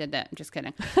me that did that. I'm just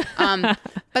kidding.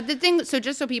 But the thing, so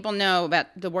just so people know about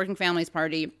the Working Families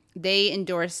Party, they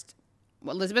endorsed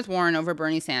Elizabeth Warren over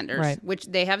Bernie Sanders, which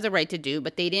they have the right to do,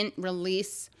 but they didn't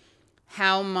release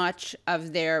how much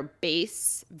of their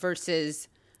base versus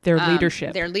their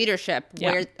leadership,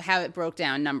 how it broke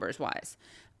down numbers wise.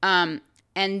 And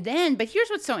then, but here's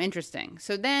what's so interesting.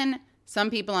 So then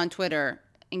some people on Twitter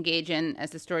engage in, as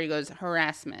the story goes,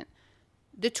 harassment.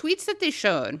 The tweets that they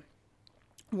showed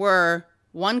were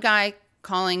one guy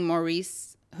calling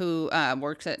Maurice, who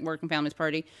works at Working Families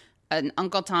Party, an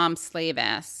Uncle Tom slave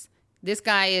ass. This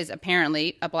guy is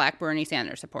apparently a black Bernie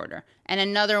Sanders supporter. And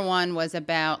another one was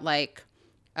about like,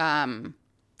 I don't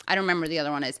remember the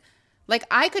other one is. Like,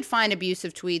 I could find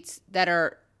abusive tweets that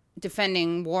are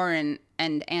defending Warren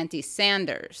and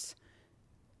anti-Sanders.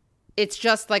 It's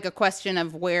just like a question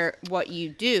of what you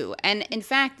do. And in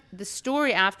fact, the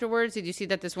story afterwards, did you see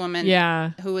that this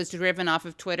woman who was driven off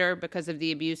of Twitter because of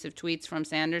the abusive tweets from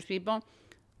Sanders people?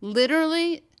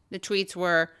 Literally, the tweets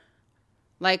were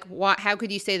like, how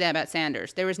could you say that about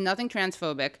Sanders? There was nothing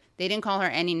transphobic. They didn't call her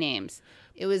any names.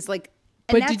 It was like...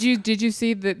 But did you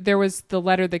see that there was the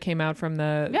letter that came out from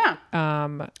the...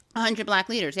 100 black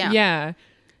leaders, Yeah.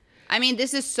 I mean,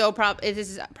 this is this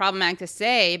is problematic to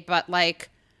say, but like...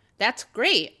 That's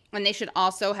great. And they should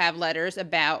also have letters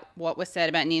about what was said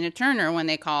about Nina Turner when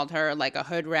they called her like a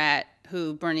hood rat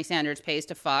who Bernie Sanders pays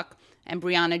to fuck, and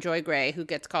Brianna Joy Gray, who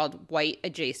gets called white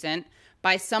adjacent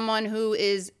by someone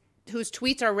whose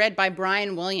tweets are read by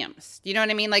Brian Williams. Do you know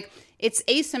what I mean? Like, it's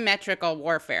asymmetrical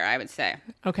warfare, I would say.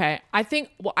 Okay. I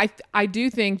think, I do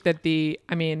think that the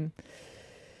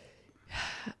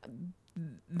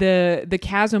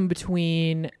chasm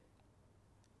between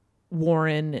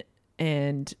Warren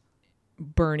and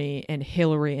Bernie and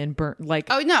Hillary and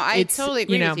I totally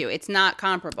agree with you. It's not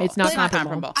comparable. It's not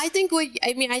comparable. I think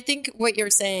what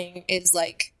you're saying is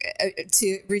like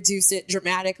to reduce it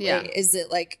dramatically is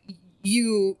that like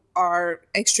you are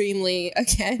extremely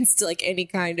against like any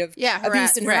kind of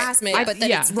abuse and harassment, but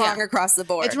then it's wrong across the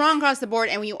board. It's wrong across the board,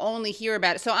 and you only hear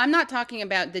about it. So I'm not talking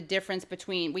about the difference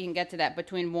between, we can get to that,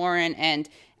 between Warren and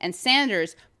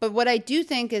Sanders, but what I do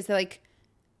think is like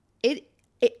it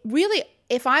really,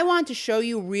 if I want to show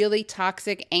you really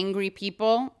toxic, angry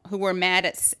people who were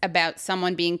mad about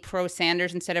someone being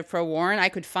pro-Sanders instead of pro-Warren, I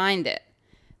could find it.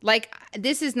 Like,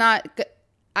 this is not...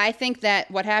 I think that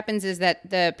what happens is that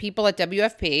the people at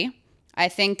WFP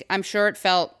I'm sure it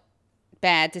felt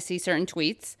bad to see certain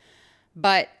tweets,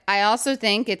 but I also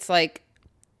think it's like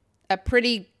a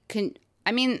pretty,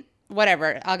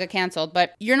 whatever, I'll get canceled,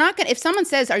 but you're not going to, if someone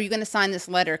says, are you going to sign this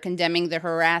letter condemning the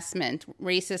harassment,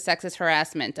 racist, sexist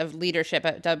harassment of leadership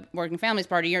at the Working Families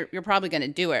Party, you're probably going to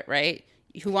do it, right?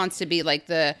 Who wants to be like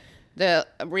the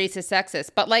racist,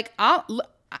 sexist? But like,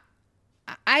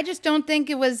 I just don't think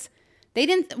it was,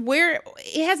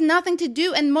 it has nothing to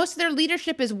do, and most of their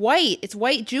leadership is white. It's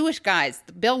white Jewish guys.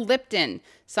 Bill Lipton,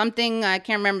 something, I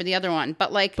can't remember the other one,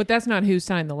 but like. But that's not who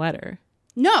signed the letter.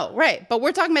 No, right. But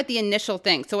we're talking about the initial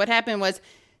thing. So what happened was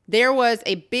there was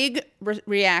a big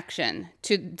reaction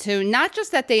to not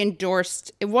just that they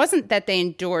endorsed, it wasn't that they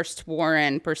endorsed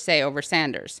Warren per se over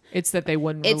Sanders. It's that they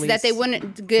wouldn't It's that they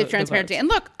wouldn't give transparency. And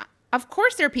look, of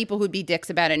course there are people who'd be dicks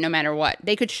about it no matter what.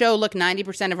 They could show, look,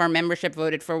 90% of our membership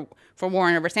voted for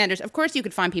Warren over Sanders. Of course you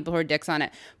could find people who are dicks on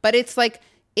it. But it's like,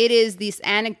 it is this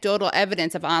anecdotal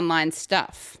evidence of online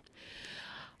stuff.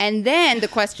 And then the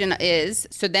question is,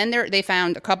 so then they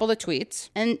found a couple of tweets,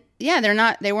 and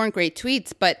yeah, they weren't great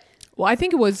tweets, but. Well, I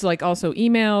think it was like also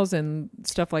emails and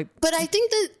stuff like. But I think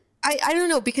that, I don't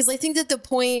know, because I think that the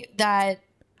point that.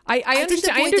 I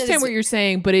understand what you're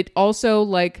saying, but it also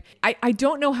like, I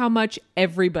don't know how much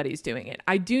everybody's doing it.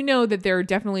 I do know that there are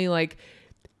definitely like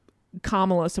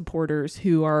Kamala supporters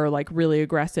who are like really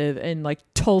aggressive, and like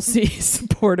Tulsi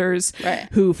supporters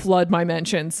who flood my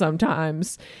mentions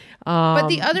sometimes. But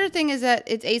the other thing is that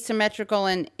it's asymmetrical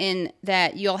in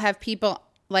that you'll have people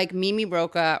like Mimi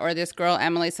Rocha or this girl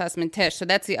Emily Sussman Tisch. So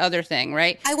that's the other thing,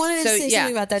 right? I wanted to say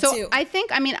something about that too. I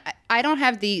think, I don't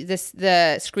have the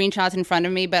screenshots in front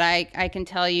of me, but I can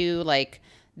tell you like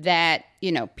that,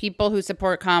 people who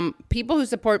support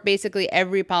basically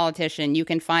every politician, you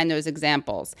can find those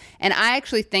examples. And I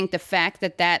actually think the fact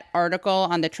that article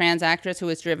on the trans actress who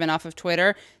was driven off of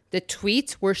Twitter, the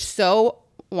tweets were so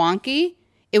wonky.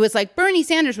 It was like Bernie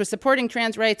Sanders was supporting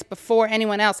trans rights before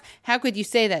anyone else. How could you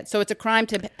say that? So it's a crime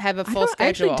to have a full schedule. I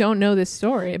actually don't know this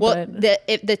story. Well,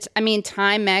 but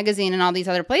Time Magazine and all these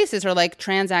other places are like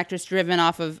trans actors driven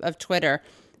off of Twitter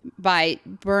by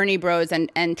Bernie bros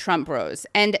and Trump bros.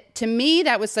 And to me,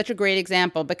 that was such a great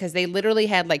example because they literally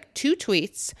had like 2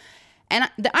 tweets. And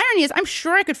the irony is, I'm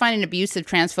sure I could find an abusive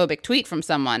transphobic tweet from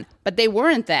someone, but they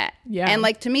weren't that. Yeah. And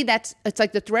like, to me, it's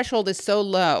like the threshold is so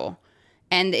low.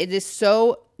 And it is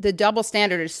the double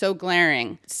standard is so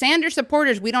glaring. Sanders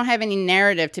supporters, we don't have any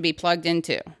narrative to be plugged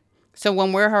into. So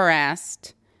when we're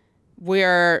harassed,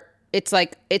 it's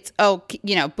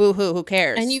boo-hoo, who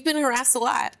cares? And you've been harassed a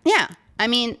lot. Yeah.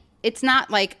 It's not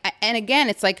like, and again,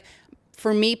 it's like,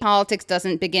 for me, politics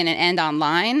doesn't begin and end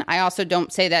online. I also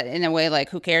don't say that in a way like,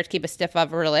 who cares, keep a stiff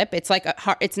upper lip. It's like,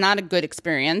 it's not a good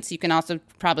experience. You can also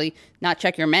probably not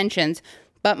check your mentions.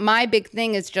 But my big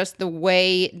thing is just the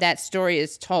way that story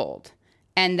is told.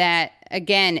 And that,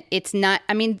 again, it's not,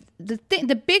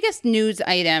 the biggest news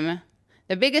item,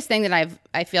 the biggest thing that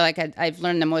I feel like I've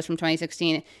learned the most from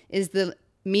 2016 is the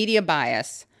media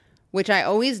bias, which I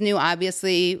always knew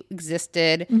obviously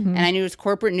existed. And I knew it was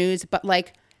corporate news. But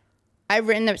like, I've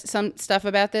written some stuff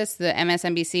about this, the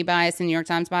MSNBC bias and New York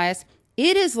Times bias.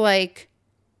 It is like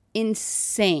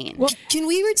insane. Well, can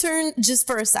we return just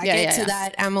for a second to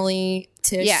that Emily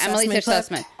Tisch? Yeah, Emily Tisch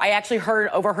Sussman. I actually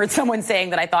overheard someone saying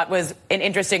that I thought was an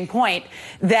interesting point,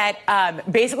 that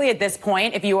basically at this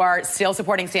point, if you are still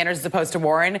supporting Sanders as opposed to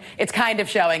Warren, it's kind of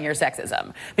showing your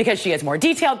sexism because she has more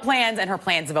detailed plans and her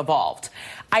plans have evolved.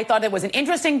 I thought it was an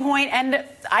interesting point, and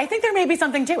I think there may be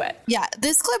something to it. Yeah,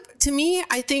 this clip, to me,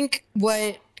 I think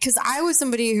because I was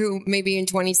somebody who maybe in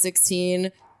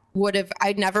 2016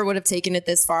 I never would have taken it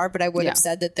this far, but I would have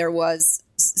said that there was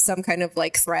some kind of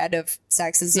like thread of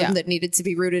sexism that needed to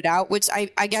be rooted out, which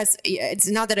I guess it's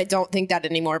not that I don't think that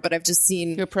anymore, but I've just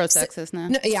seen. You're pro-sexist now.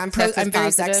 No, yeah, I'm very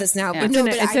sexist now. Yeah. But no,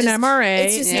 it's an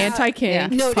MRA,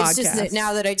 anti-kink No, podcast. it's just that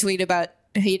now that I tweet about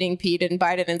hating Pete and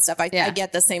Biden and stuff, I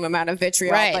get the same amount of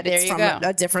vitriol, but it's from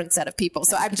a different set of people.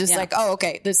 So I'm just like, oh,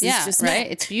 okay, this is just right.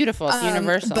 It's beautiful. It's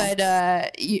universal.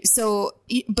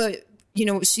 But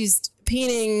she's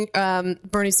painting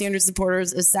Bernie Sanders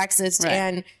supporters as sexist,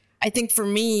 and I think for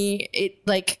me,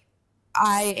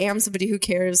 I am somebody who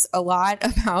cares a lot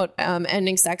about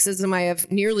ending sexism. I have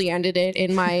nearly ended it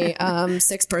in my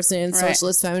 6-person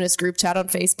socialist feminist group chat on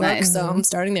Facebook. So I'm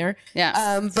starting there.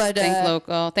 Yeah. But think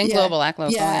local, think global, act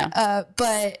local. Yeah.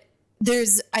 But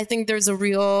I think there's a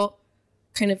real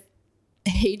kind of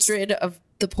hatred of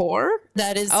the poor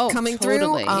that is coming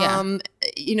through.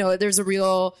 There's a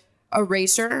real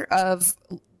erasure of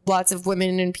lots of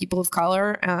women and people of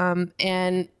color.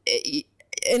 And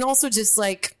also just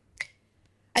like,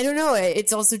 I don't know.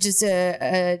 It's also just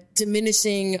a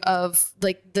diminishing of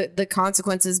like the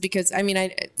consequences, because I mean,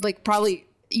 I like probably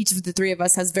each of the three of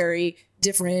us has very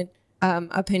different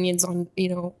opinions on, you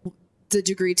know, the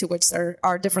degree to which there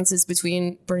are differences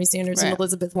between Bernie Sanders and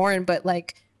Elizabeth Warren. But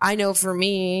like, I know for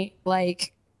me,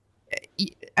 like,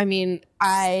 I mean,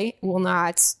 I will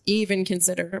not even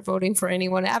consider voting for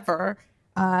anyone ever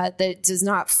that does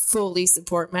not fully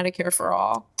support Medicare for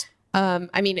all.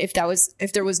 I mean, if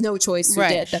there was no choice who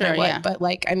did, then I would. Yeah. But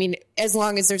like, I mean, as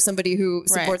long as there's somebody who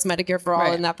supports Medicare for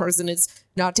all and that person is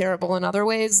not terrible in other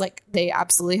ways, like they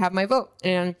absolutely have my vote.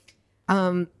 And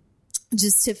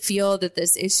just to feel that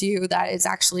this issue that is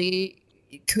actually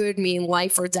could mean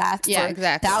life or death for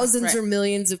thousands or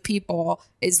millions of people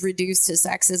is reduced to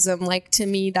sexism. Like, to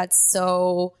me, that's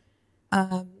so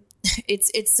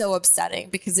it's so upsetting,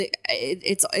 because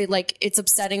it's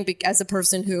upsetting as a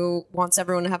person who wants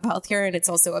everyone to have healthcare, and it's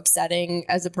also upsetting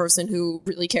as a person who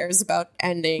really cares about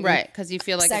ending because you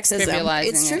feel like sexism.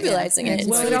 It's trivializing it. It's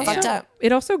really fucked up.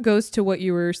 It also goes to what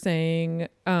you were saying,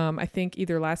 I think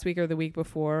either last week or the week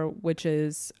before, which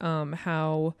is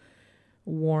how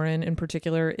Warren in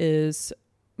particular is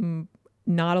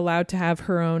not allowed to have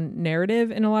her own narrative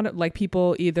in a lot of, like,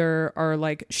 people either are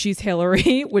like, she's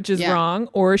Hillary, which is wrong,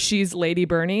 or she's Lady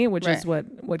Bernie, which is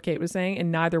what Kate was saying,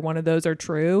 and neither one of those are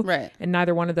true, and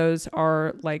neither one of those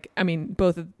are, like, I mean,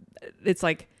 it's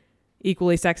like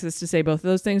equally sexist to say both of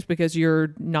those things, because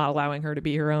you're not allowing her to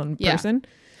be her own person.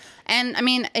 And I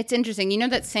mean, it's interesting, you know,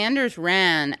 that Sanders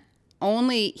ran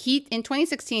in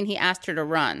 2016 he asked her to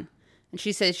run, and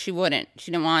she said she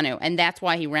didn't want to, and that's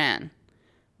why he ran.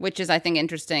 Which is, I think,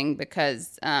 interesting,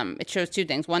 because it shows two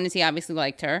things. One is he obviously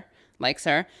likes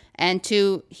her. And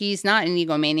two, he's not an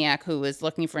egomaniac who was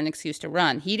looking for an excuse to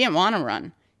run. He didn't want to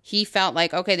run. He felt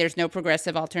like, okay, there's no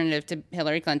progressive alternative to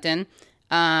Hillary Clinton.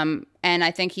 And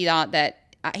I think he thought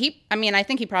that, I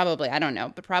think he probably, I don't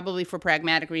know, but probably for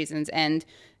pragmatic reasons and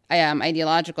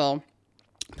ideological,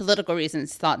 political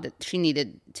reasons, thought that she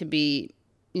needed to be,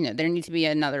 you know, there needed to be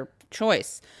another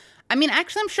choice. I mean,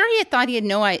 actually, I'm sure he thought he had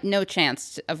no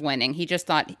chance of winning. He just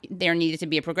thought there needed to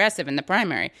be a progressive in the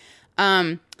primary.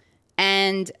 You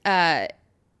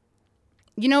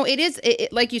know, it is,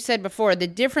 like you said before, the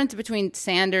difference between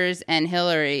Sanders and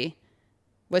Hillary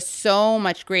was so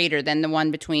much greater than the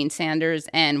one between Sanders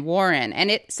and Warren.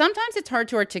 And sometimes it's hard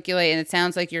to articulate, and it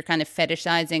sounds like you're kind of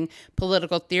fetishizing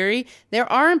political theory. There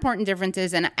are important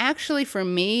differences. And actually, for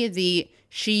me,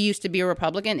 she used to be a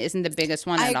Republican isn't the biggest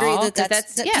one at all. I agree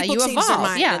that's you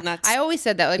evolve. Yeah, I always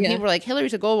said that. Like, people were like,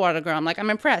 Hillary's a Goldwater girl. I'm like, I'm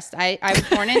impressed. I was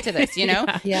born into this, you know?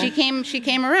 She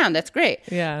came around. That's great.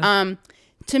 Yeah.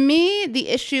 To me, the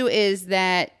issue is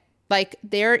that, like,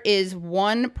 there is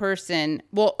one person.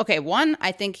 Well, okay, one,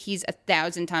 I think he's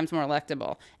 1,000 times more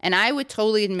electable, and I would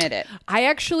totally admit it. I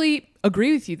actually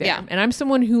agree with you there. Yeah. And I'm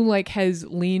someone who, like, has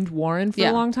leaned Warren for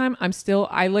a long time. I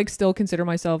still consider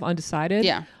myself undecided.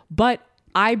 Yeah. But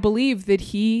I believe that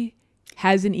he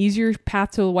has an easier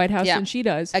path to the White House than she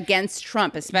does. Against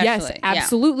Trump, especially. Yes,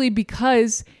 absolutely,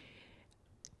 because,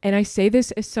 and I say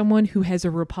this as someone who has a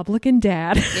Republican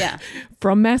dad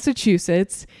from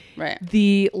Massachusetts. Right.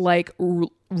 The, like,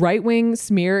 right-wing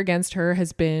smear against her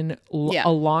has been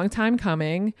a long time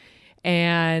coming.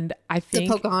 And I think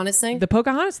the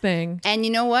Pocahontas thing. And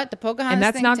you know what? The Pocahontas thing, and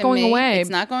that's not going away. It's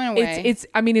not going away. It's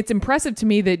I mean, it's impressive to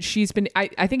me that she's been,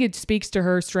 I think it speaks to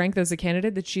her strength as a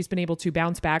candidate that she's been able to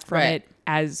bounce back from it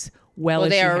as well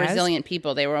as she has. Well, they are resilient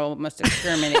people. They were almost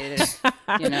exterminated,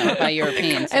 you know, by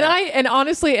Europeans. So. And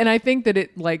honestly, I think that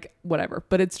it, like, whatever,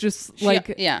 but it's just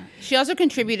like, She also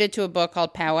contributed to a book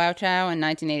called Pow Wow Chow in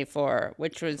 1984,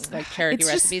 which was like charity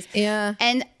recipes.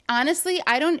 And honestly,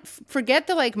 I don't forget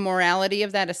the, like, morality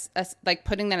of that, like,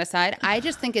 putting that aside. I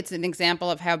just think it's an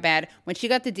example of how bad, when she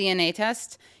got the DNA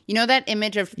test, you know, that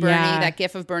image of Bernie, that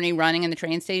gif of Bernie running in the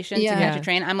train station to catch a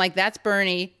train. I'm like, that's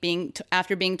Bernie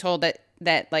after being told that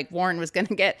like Warren was going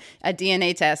to get a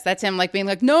DNA test. That's him, like, being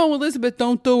like, no, Elizabeth,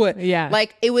 don't do it. Yeah.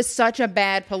 Like, it was such a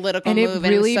bad political move,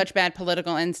 and it was such bad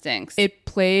political instincts. It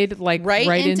played, like,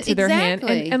 right into their hand.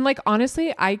 And like,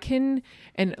 honestly, and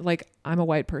like, I'm a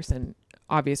white person,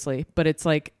 obviously, but it's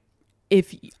like,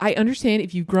 if I understand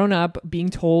if you've grown up being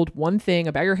told one thing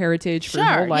about your heritage for your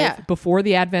whole life before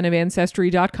the advent of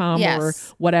Ancestry.com or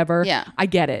whatever, I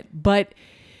get it. But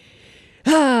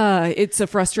it's a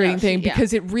frustrating thing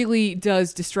because it really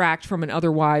does distract from an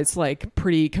otherwise, like,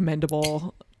 pretty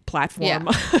commendable platform.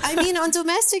 I mean, on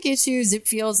domestic issues, it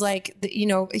feels like, you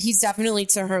know, he's definitely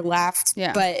to her left,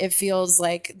 but it feels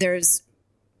like there's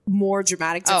more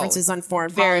dramatic differences on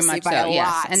foreign policy by a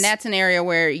lot. And that's an area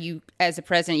where you, as a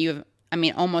president, you have I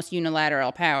mean, almost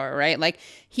unilateral power, right? Like,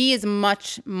 he is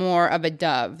much more of a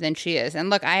dove than she is. And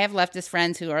look, I have leftist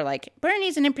friends who are like,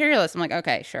 Bernie's an imperialist. I'm like,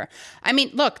 okay, sure. I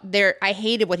mean, look, I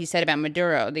hated what he said about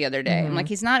Maduro the other day. I'm like,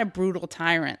 he's not a brutal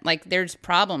tyrant. Like, there's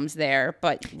problems there,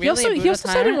 but really, he also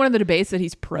said in one of the debates that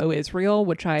he's pro-Israel,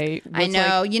 which I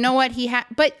know. You know what?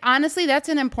 But honestly, that's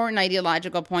an important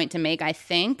ideological point to make, I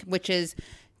think, which is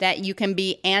that you can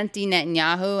be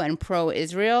anti-Netanyahu and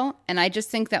pro-Israel. And I just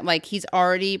think that, like, he's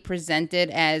already presented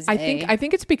as I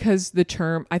think it's because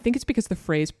the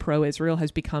phrase pro-Israel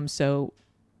has become so,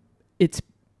 it's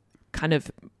kind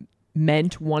of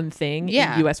meant one thing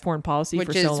in U.S. foreign policy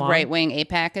for so long. Which is right-wing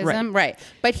AIPACism. Right.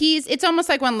 But it's almost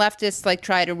like when leftists like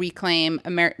try to reclaim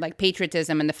like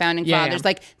patriotism and the founding fathers.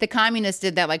 Like the communists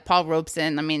did that, like Paul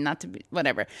Robeson. I mean, not to be,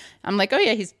 whatever. I'm like, oh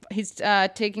yeah, he's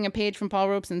taking a page from Paul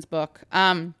Robeson's book.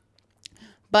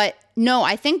 But no,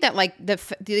 I think that like the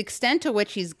extent to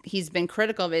which he's been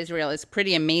critical of Israel is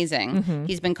pretty amazing.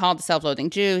 He's been called a self-loathing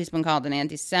Jew. He's been called an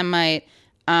anti-Semite.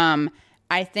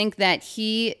 I think that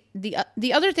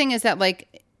the other thing is that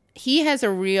like he has a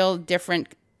real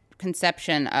different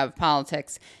conception of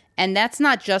politics, and that's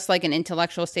not just like an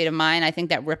intellectual state of mind. I think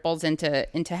that ripples into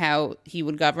how he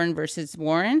would govern versus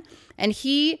Warren, and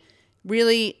he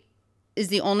really is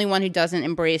the only one who doesn't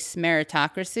embrace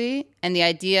meritocracy and the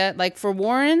idea. Like for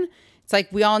Warren, it's like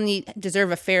we all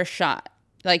deserve a fair shot.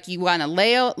 Like you want to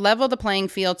level the playing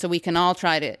field so we can all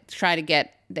try to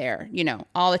get there,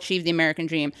 all achieve the American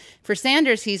dream. For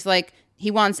Sanders, he's like,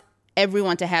 he wants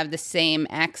everyone to have the same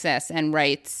access and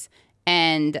rights,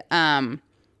 and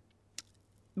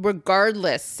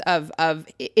regardless of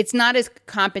it's not as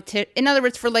competitive. In other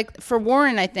words, for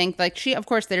Warren, I think like of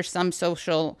course there's some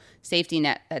social safety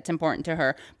net that's important to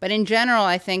her, but in general,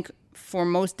 I think for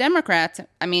most Democrats,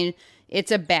 I mean,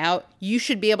 it's about you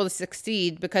should be able to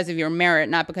succeed because of your merit,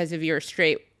 not because you're a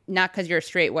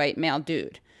straight white male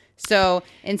dude. So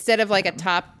instead of like a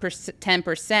top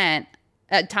 10%,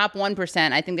 top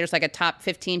 1%, I think there's like a top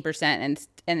 15%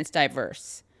 and it's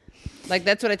diverse. Like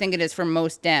that's what I think it is for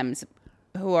most Dems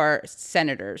who are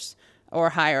senators or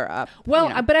higher up.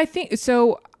 Well, but I think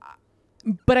so.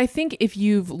 But I think if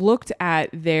you've looked at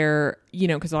their,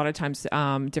 because a lot of times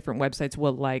different websites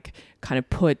will like kind of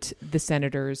put the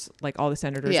senators, like all the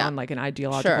senators on like an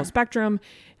ideological spectrum.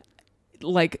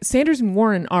 Like Sanders and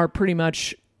Warren are pretty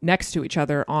much next to each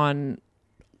other on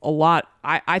a lot.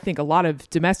 I think a lot of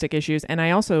domestic issues. And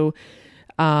I also,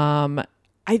 the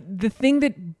thing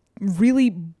that really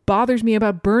bothers me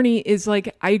about Bernie is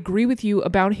like, I agree with you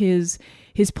about his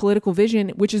political vision,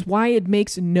 which is why it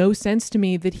makes no sense to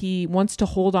me that he wants to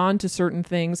hold on to certain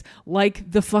things like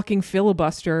the fucking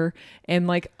filibuster and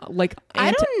like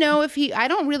I don't know if I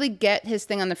don't really get his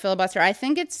thing on the filibuster. I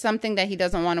think it's something that he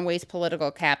doesn't want to waste political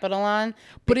capital on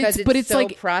because it's so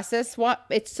like process.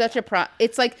 It's such a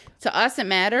it's like to us it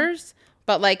matters.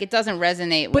 But like it doesn't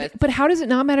resonate with. But how does it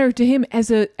not matter to him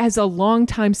as a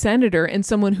longtime senator and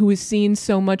someone who has seen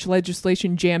so much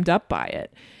legislation jammed up by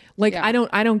it? Like I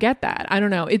don't get that. I don't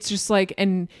know. It's just like,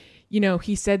 and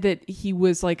he said that he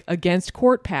was like against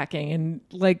court packing, and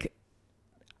like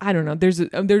I don't know.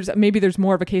 There's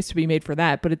more of a case to be made for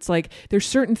that, but it's like there's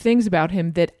certain things about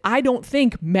him that I don't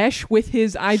think mesh with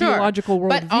his ideological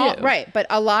worldview. But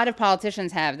a lot of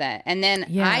politicians have that, and then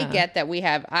I get that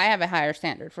I have a higher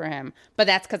standard for him, but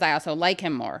that's because I also like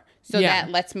him more. So that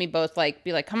lets me both like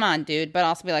be like, come on, dude, but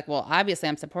also be like, well, obviously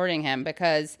I'm supporting him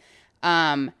because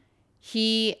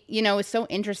he, is so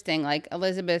interesting. Like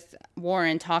Elizabeth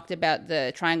Warren talked about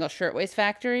the Triangle Shirtwaist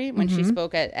Factory when she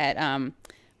spoke at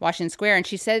Washington Square, and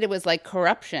she said it was like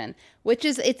corruption, which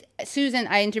is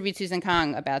I interviewed Susan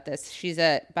Kong about this. She's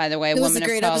by the way, it was woman a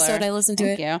great of color. episode. I listened to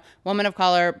it. Woman of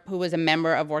color who was a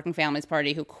member of Working Families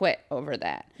Party who quit over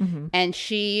that. And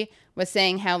she was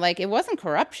saying how like it wasn't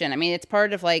corruption. I mean, it's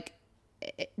part of like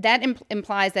that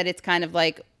implies that it's kind of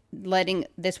like letting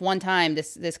this one time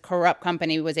this corrupt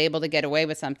company was able to get away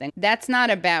with something. That's not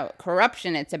about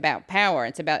corruption. It's about power.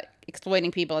 It's about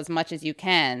exploiting people as much as you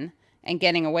can and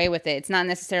getting away with it. It's not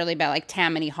necessarily about like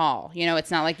Tammany Hall. It's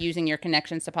not like using your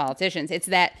connections to politicians. It's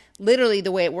that literally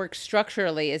the way it works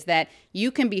structurally is that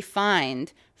you can be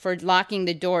fined for locking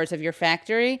the doors of your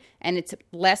factory, and it's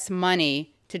less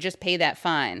money to just pay that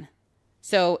fine.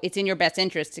 So it's in your best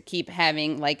interest to keep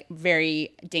having like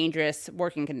very dangerous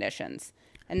working conditions.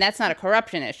 And that's not a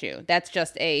corruption issue. That's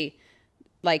just a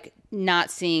like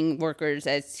not seeing workers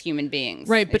as human beings.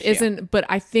 Right, but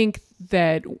I think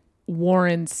that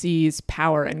Warren sees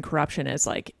power and corruption as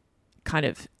like kind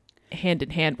of hand in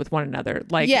hand with one another.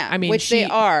 Like, I mean, they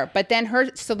are. But then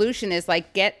her solution is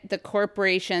like get the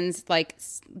corporations, like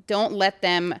don't let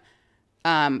them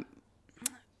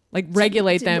Like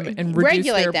regulate them and reduce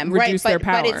their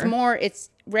power. But it's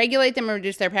regulate them and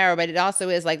reduce their power, but it also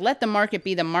is like, let the market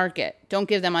be the market. Don't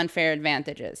give them unfair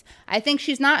advantages. I think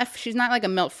she's not like a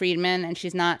Milt Friedman, and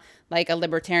she's not like a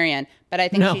libertarian, but I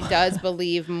think she does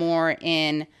believe more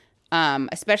in,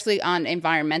 especially on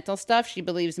environmental stuff, she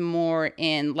believes more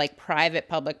in like private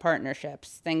public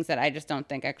partnerships, things that I just don't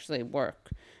think actually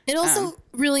work. It also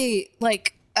really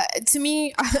like, to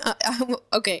me,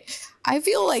 okay, I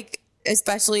feel like,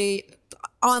 especially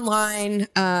online,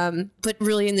 but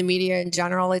really in the media in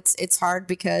general, it's hard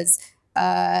because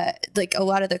like a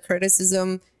lot of the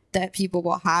criticism that people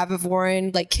will have of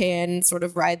Warren like can sort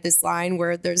of ride this line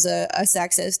where there's a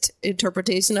sexist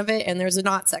interpretation of it and there's a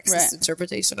not sexist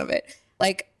interpretation of it.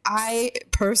 Like, I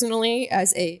personally,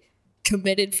 as a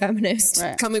committed feminist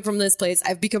coming from this place,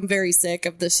 I've become very sick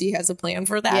of the she has a plan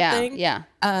for that thing. Yeah.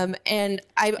 And it's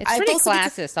I've pretty also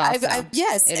classist also.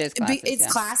 yes, it is classist. It's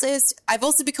classist. I've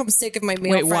also become sick of my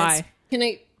male friends. Why? Can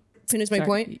I finish my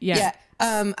point? Yeah.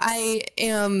 I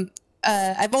am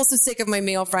I'm also sick of my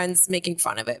male friends making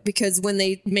fun of it, because when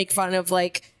they make fun of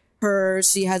like her,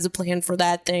 she has a plan for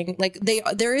that thing, like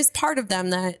there is part of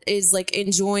them that is like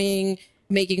enjoying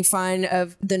making fun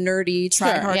of the nerdy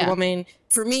try-hard woman.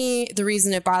 For me, the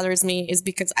reason it bothers me is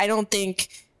because I don't think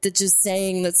that just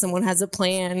saying that someone has a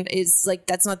plan is like,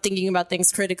 that's not thinking about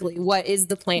things critically. What is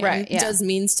the plan? Right, yeah. Does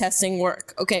means testing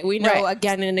work? Okay, we know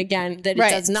again and again that it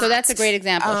does not. So that's a great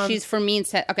example. She's for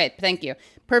means. Okay, thank you.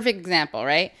 Perfect example,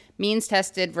 right? Means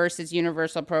tested versus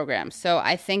universal programs. So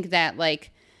I think that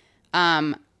like,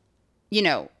 you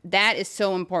know, that is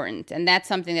so important, and that's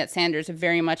something that Sanders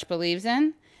very much believes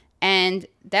in. And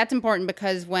that's important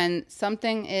because when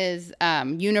something is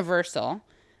universal,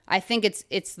 I think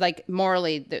it's like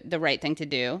morally the right thing to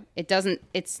do.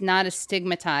 It's not as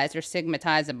stigmatized or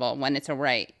stigmatizable when it's a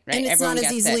right? And it's Everyone not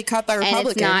as easily cut by Republicans.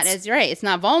 And it's not as it's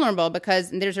not vulnerable,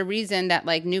 because there's a reason that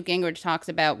like Newt Gingrich talks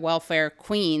about welfare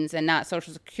queens and not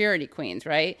Social Security queens,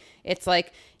 right? It's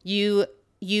like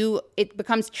it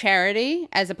becomes charity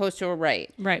as opposed to a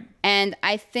right. Right. And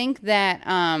I think that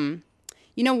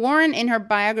you know, Warren, in her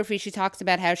biography, she talks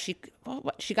about how she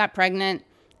got pregnant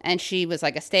and she was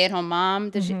like a stay-at-home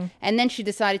mom. And then she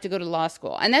decided to go to law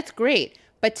school. And that's great.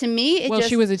 But to me,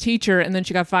 she was a teacher and then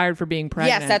she got fired for being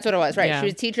pregnant. Yes, that's what it was, right? Yeah. She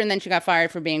was a teacher and then she got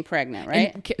fired for being pregnant,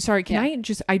 right?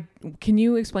 And, can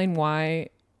you explain why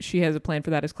she has a plan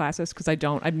for that as classist? Because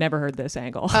I've never heard this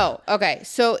angle. Oh, okay.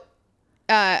 So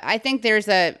I think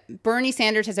Bernie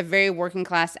Sanders has a very working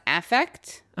class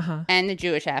affect and a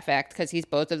Jewish affect, because he's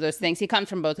both of those things. He comes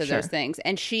from both of those things.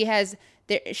 And she is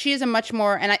a much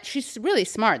more, and she's really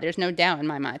smart. There's no doubt in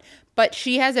my mind. But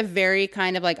she has a very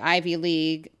kind of like Ivy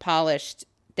League polished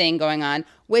thing going on,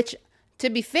 which, to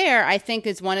be fair, I think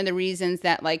is one of the reasons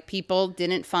that like people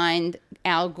didn't find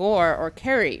Al Gore or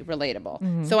Kerry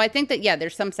relatable. So I think that,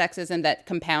 there's some sexism that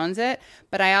compounds it,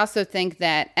 but I also think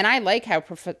that, and I like how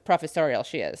professorial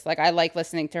she is. Like, I like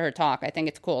listening to her talk. I think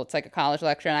it's cool. It's like a college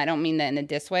lecture, and I don't mean that in a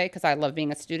diss way, because I love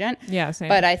being a student. Yeah, same.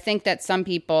 But I think that some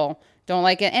people don't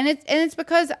like it, and it's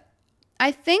because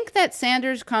I think that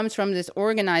Sanders comes from this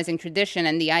organizing tradition,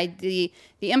 and the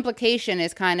implication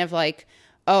is kind of like,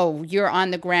 oh, you're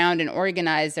on the ground an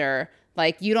organizer,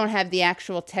 like you don't have the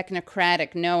actual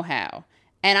technocratic know-how.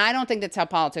 And I don't think that's how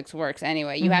politics works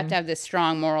anyway. You have to have this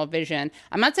strong moral vision.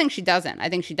 I'm not saying she doesn't. I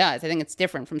think she does. I think it's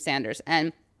different from Sanders.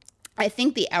 And I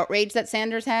think the outrage that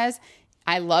Sanders has,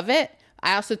 I love it.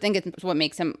 I also think it's what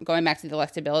makes him, going back to the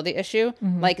electability issue,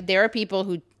 like there are people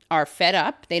who are fed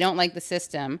up. They don't like the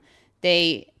system.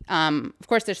 They, of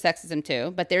course, there's sexism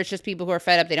too, but there's just people who are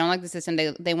fed up. They don't like the system.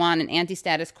 They want an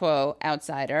anti-status quo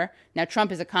outsider. Now,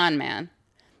 Trump is a con man,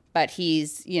 but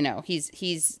he's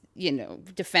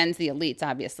defends the elites,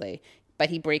 obviously, but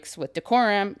he breaks with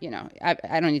decorum.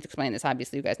 I don't need to explain this.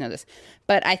 Obviously, you guys know this,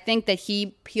 but I think that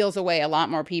he peels away a lot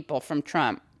more people from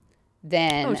Trump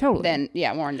than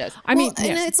Warren does. And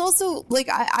it's also like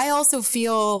I also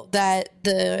feel that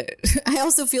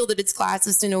it's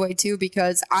classist in a way too,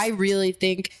 because I really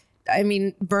think, I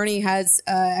mean, Bernie has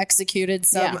executed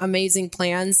some amazing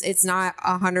plans. It's not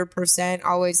 100%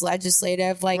 always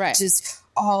legislative, like just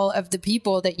all of the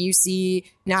people that you see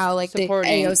now, like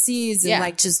supporting the AOCs and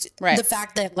like just the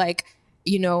fact that like,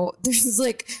 there's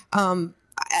like,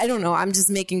 I don't know, I'm just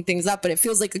making things up, but it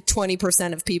feels like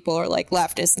 20% of people are like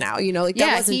leftists now, like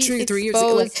that wasn't true 3 years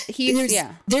ago. Like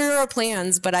there are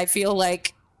plans, but I feel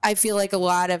like a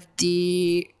lot of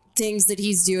the things that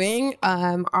he's doing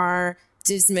are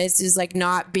dismissed as like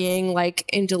not being like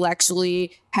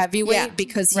intellectually heavyweight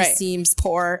because he seems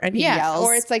poor and he yells.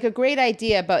 Or it's like a great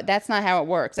idea, but that's not how it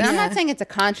works. And I'm not saying it's a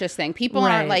conscious thing. People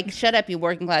aren't like, shut up, you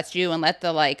working class Jew, and let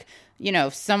the like,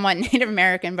 somewhat Native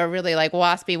American, but really like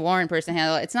waspy Warren person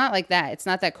handle it. It's not like that. It's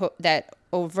not that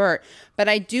overt. But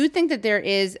I do think that there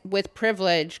is, with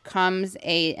privilege comes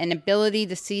an ability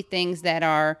to see things that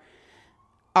are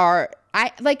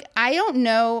I don't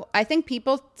know. I think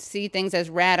people see things as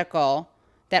radical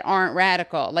that aren't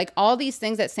radical. Like all these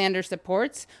things that Sanders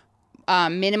supports,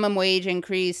 minimum wage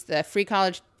increase, the free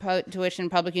college tuition,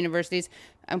 public universities,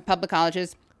 public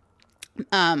colleges,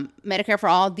 Medicare for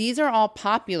all. These are all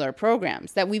popular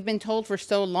programs that we've been told for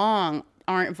so long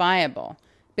aren't viable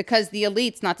because the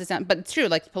elites, not to sound, but it's true,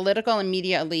 like political and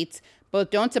media elites both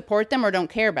don't support them or don't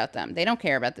care about them. They don't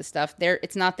care about this stuff.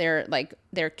 It's not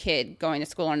their kid going to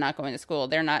school or not going to school.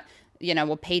 They're not,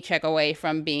 a paycheck away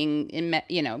from being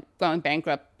going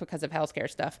bankrupt because of healthcare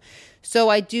stuff. So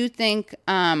I do think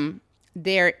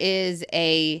there is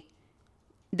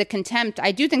the contempt.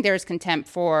 I do think there is contempt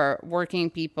for working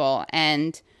people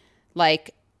and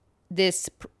like this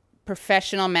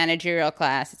professional managerial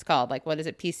class. It's called like, what is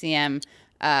it? PCM?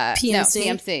 PMC. No,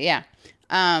 PMC. Yeah.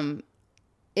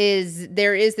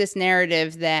 There is this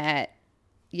narrative that,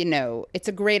 it's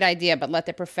a great idea, but let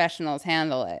the professionals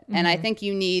handle it. Mm-hmm. And I think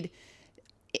you need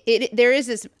it. There is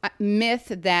this myth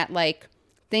that like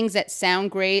things that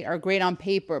sound great are great on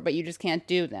paper, but you just can't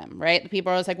do them, right?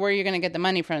 People are always like, where are you going to get the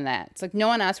money from that? It's like, no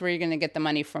one asked where you're going to get the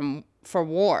money for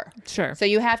war. Sure. So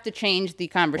you have to change the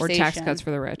conversation. Or tax cuts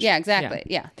for the rich. Yeah, exactly.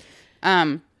 Yeah.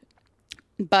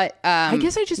 But I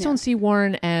guess I just don't see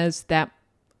Warren as that.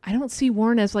 I don't see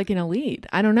Warren as like an elite.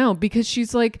 I don't know, because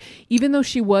she's like, even though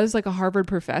she was like a Harvard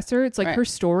professor, it's like her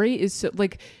story is so,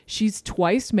 like she's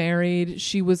twice married.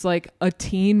 She was like a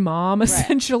teen mom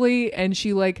essentially. And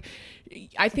she like,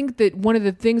 I think that one of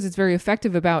the things that's very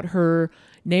effective about her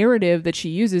narrative that she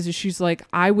uses is she's like,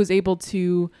 I was able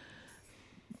to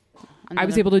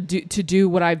do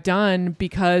what I've done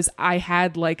because I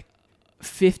had like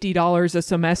 $50 a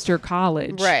semester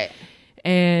college. Right.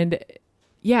 And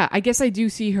yeah, I guess I do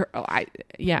see her. I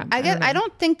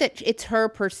don't think that it's her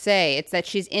per se. It's that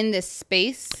she's in this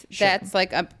space that's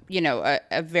like a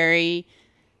very,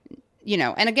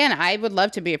 and again, I would love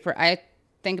to be I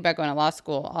think about going to law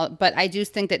school, but I do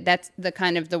think that that's the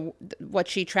kind of what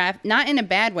she not in a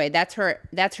bad way. That's her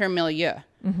milieu.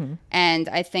 Mm-hmm. And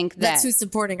I think that's who's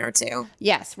supporting her too.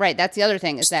 Yes, right. That's the other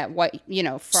thing is that for she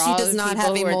all does not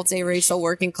have a multiracial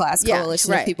working class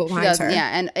coalition of people behind her.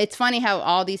 Yeah, and it's funny how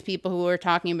all these people who are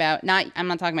talking about I'm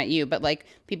not talking about you, but like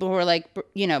people who are like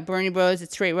Bernie Bros,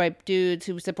 it's straight white dudes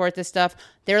who support this stuff.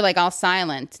 They're like all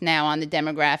silent now on the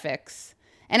demographics.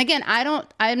 And again,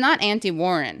 I'm not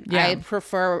anti-Warren. Yeah. I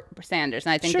prefer Sanders,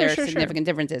 and I think there are significant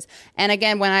differences. And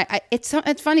again, when it's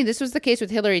funny, this was the case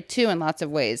with Hillary too in lots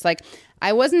of ways. Like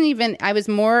I was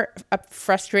more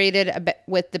frustrated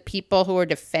with the people who were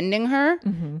defending her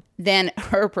than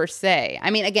her per se.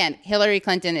 I mean, again, Hillary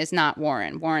Clinton is not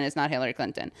Warren. Warren is not Hillary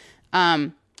Clinton.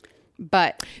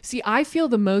 But see, I feel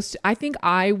I think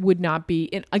I would not be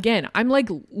again, I'm like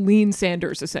lean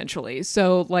Sanders essentially.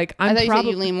 So like I thought you said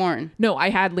you lean Warren. No,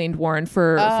 I had leaned Warren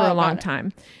for a long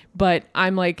time, but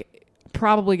I'm like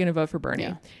probably going to vote for Bernie.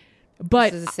 Yeah.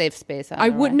 But this is a safe space. I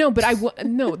would no, but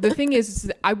no. The thing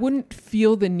is I wouldn't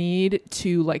feel the need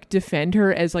to like defend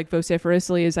her as like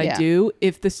vociferously as I do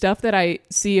if the stuff that I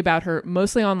see about her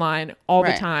mostly online all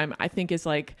the time I think is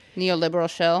like neoliberal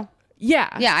shill.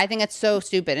 Yeah. Yeah, I think it's so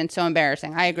stupid and so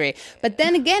embarrassing. I agree. But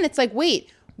then again, it's like,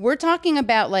 wait, we're talking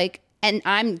about like, and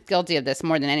I'm guilty of this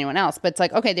more than anyone else, but it's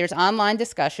like, okay, there's online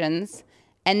discussions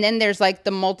and then there's like the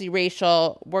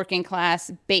multiracial working class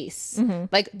base. Mm-hmm.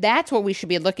 Like that's what we should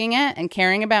be looking at and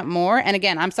caring about more. And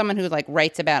again, I'm someone who like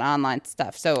writes about online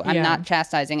stuff, so I'm not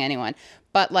chastising anyone.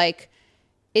 But like,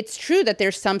 it's true that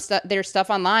there's stuff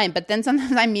online, but then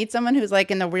sometimes I meet someone who's like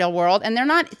in the real world and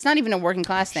it's not even a working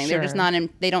class thing. Sure. They're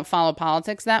just they don't follow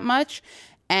politics that much.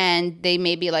 And they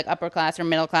may be like upper class or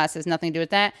middle class, has nothing to do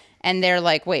with that. And they're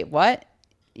like, wait, what?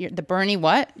 The Bernie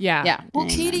what? Yeah. Yeah. Well,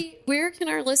 Katie, where can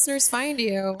our listeners find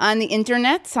you? On the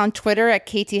internets, on Twitter at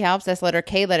KT Helps. That's letter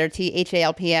K, letter T,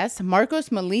 HALPS. Marcos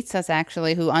Melitsas,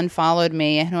 actually, who unfollowed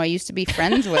me and who I used to be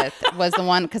friends with, was the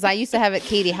one, because I used to have it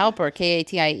Katie Helper,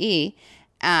 Katie.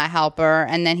 Helper,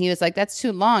 and then he was like, that's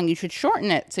too long, you should shorten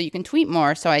it so you can tweet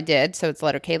more. So I did. So it's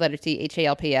letter K, letter T,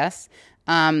 HALPS.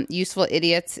 Useful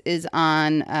Idiots is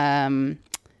on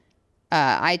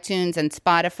iTunes and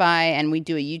Spotify, and we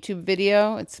do a YouTube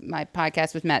video. It's my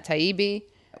podcast with Matt Taibbi.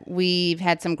 We've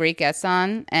had some great guests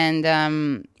on, and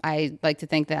I like to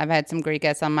think that I've had some great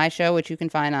guests on my show, which you can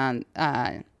find on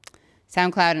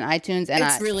SoundCloud and iTunes. And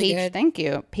it's really good. Thank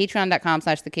you.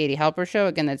 Patreon.com/The Katie Halper Show.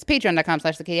 Again, that's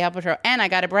Patreon.com/The Katie Halper Show. And I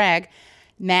got to brag,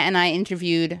 Matt and I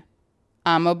interviewed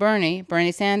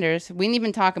Bernie Sanders. We didn't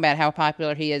even talk about how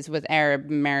popular he is with Arab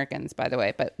Americans, by the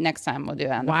way, but next time we'll do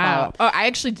that. Wow. Oh, I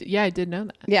did know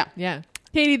that. Yeah. Yeah.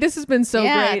 Katie, this has been so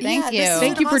great. Thank you.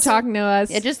 Thank you for talking to us.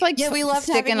 Yeah, just like we love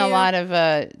sticking having a lot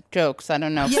of jokes. I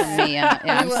don't know from me.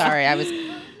 I'm sorry. I was.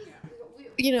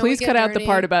 Please cut out the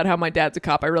part about how my dad's a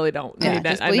cop. I really don't need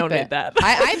that. I don't need that.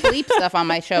 I bleep stuff on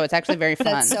my show. It's actually very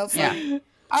fun. That's so fun. Yeah.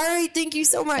 All right. Thank you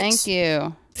so much. Thank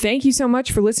you. Thank you so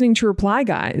much for listening to Reply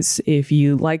Guys. If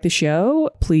you like the show,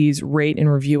 please rate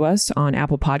and review us on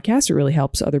Apple Podcasts. It really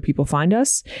helps other people find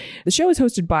us. The show is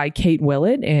hosted by Kate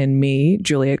Willett and me,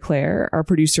 Julia Claire. Our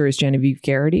producer is Genevieve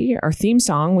Garrity. Our theme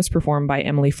song was performed by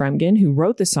Emily Fremgen, who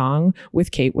wrote the song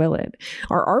with Kate Willett.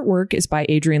 Our artwork is by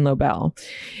Adrian Lobel.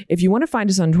 If you want to find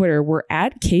us on Twitter, we're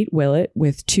at Kate Willett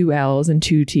with 2 L's and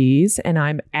 2 T's, and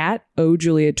I'm at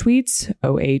OJuliaTweets,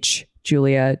 OH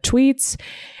Julia Tweets.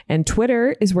 And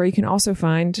Twitter is where you can also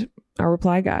find our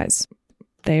Reply Guys.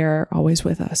 They are always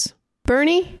with us.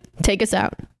 Bernie, take us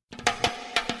out.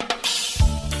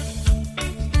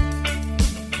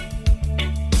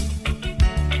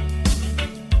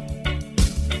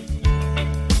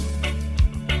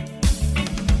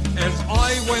 As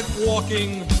I went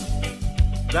walking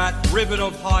that ribbon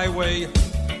of highway,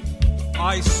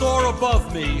 I saw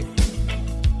above me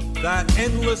that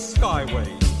endless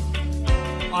skyway.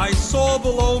 I saw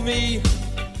below me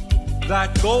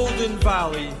that golden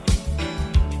valley.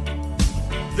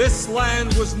 This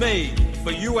land was made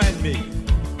for you and me.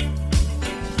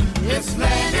 This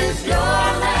land is your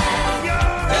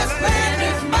land. This land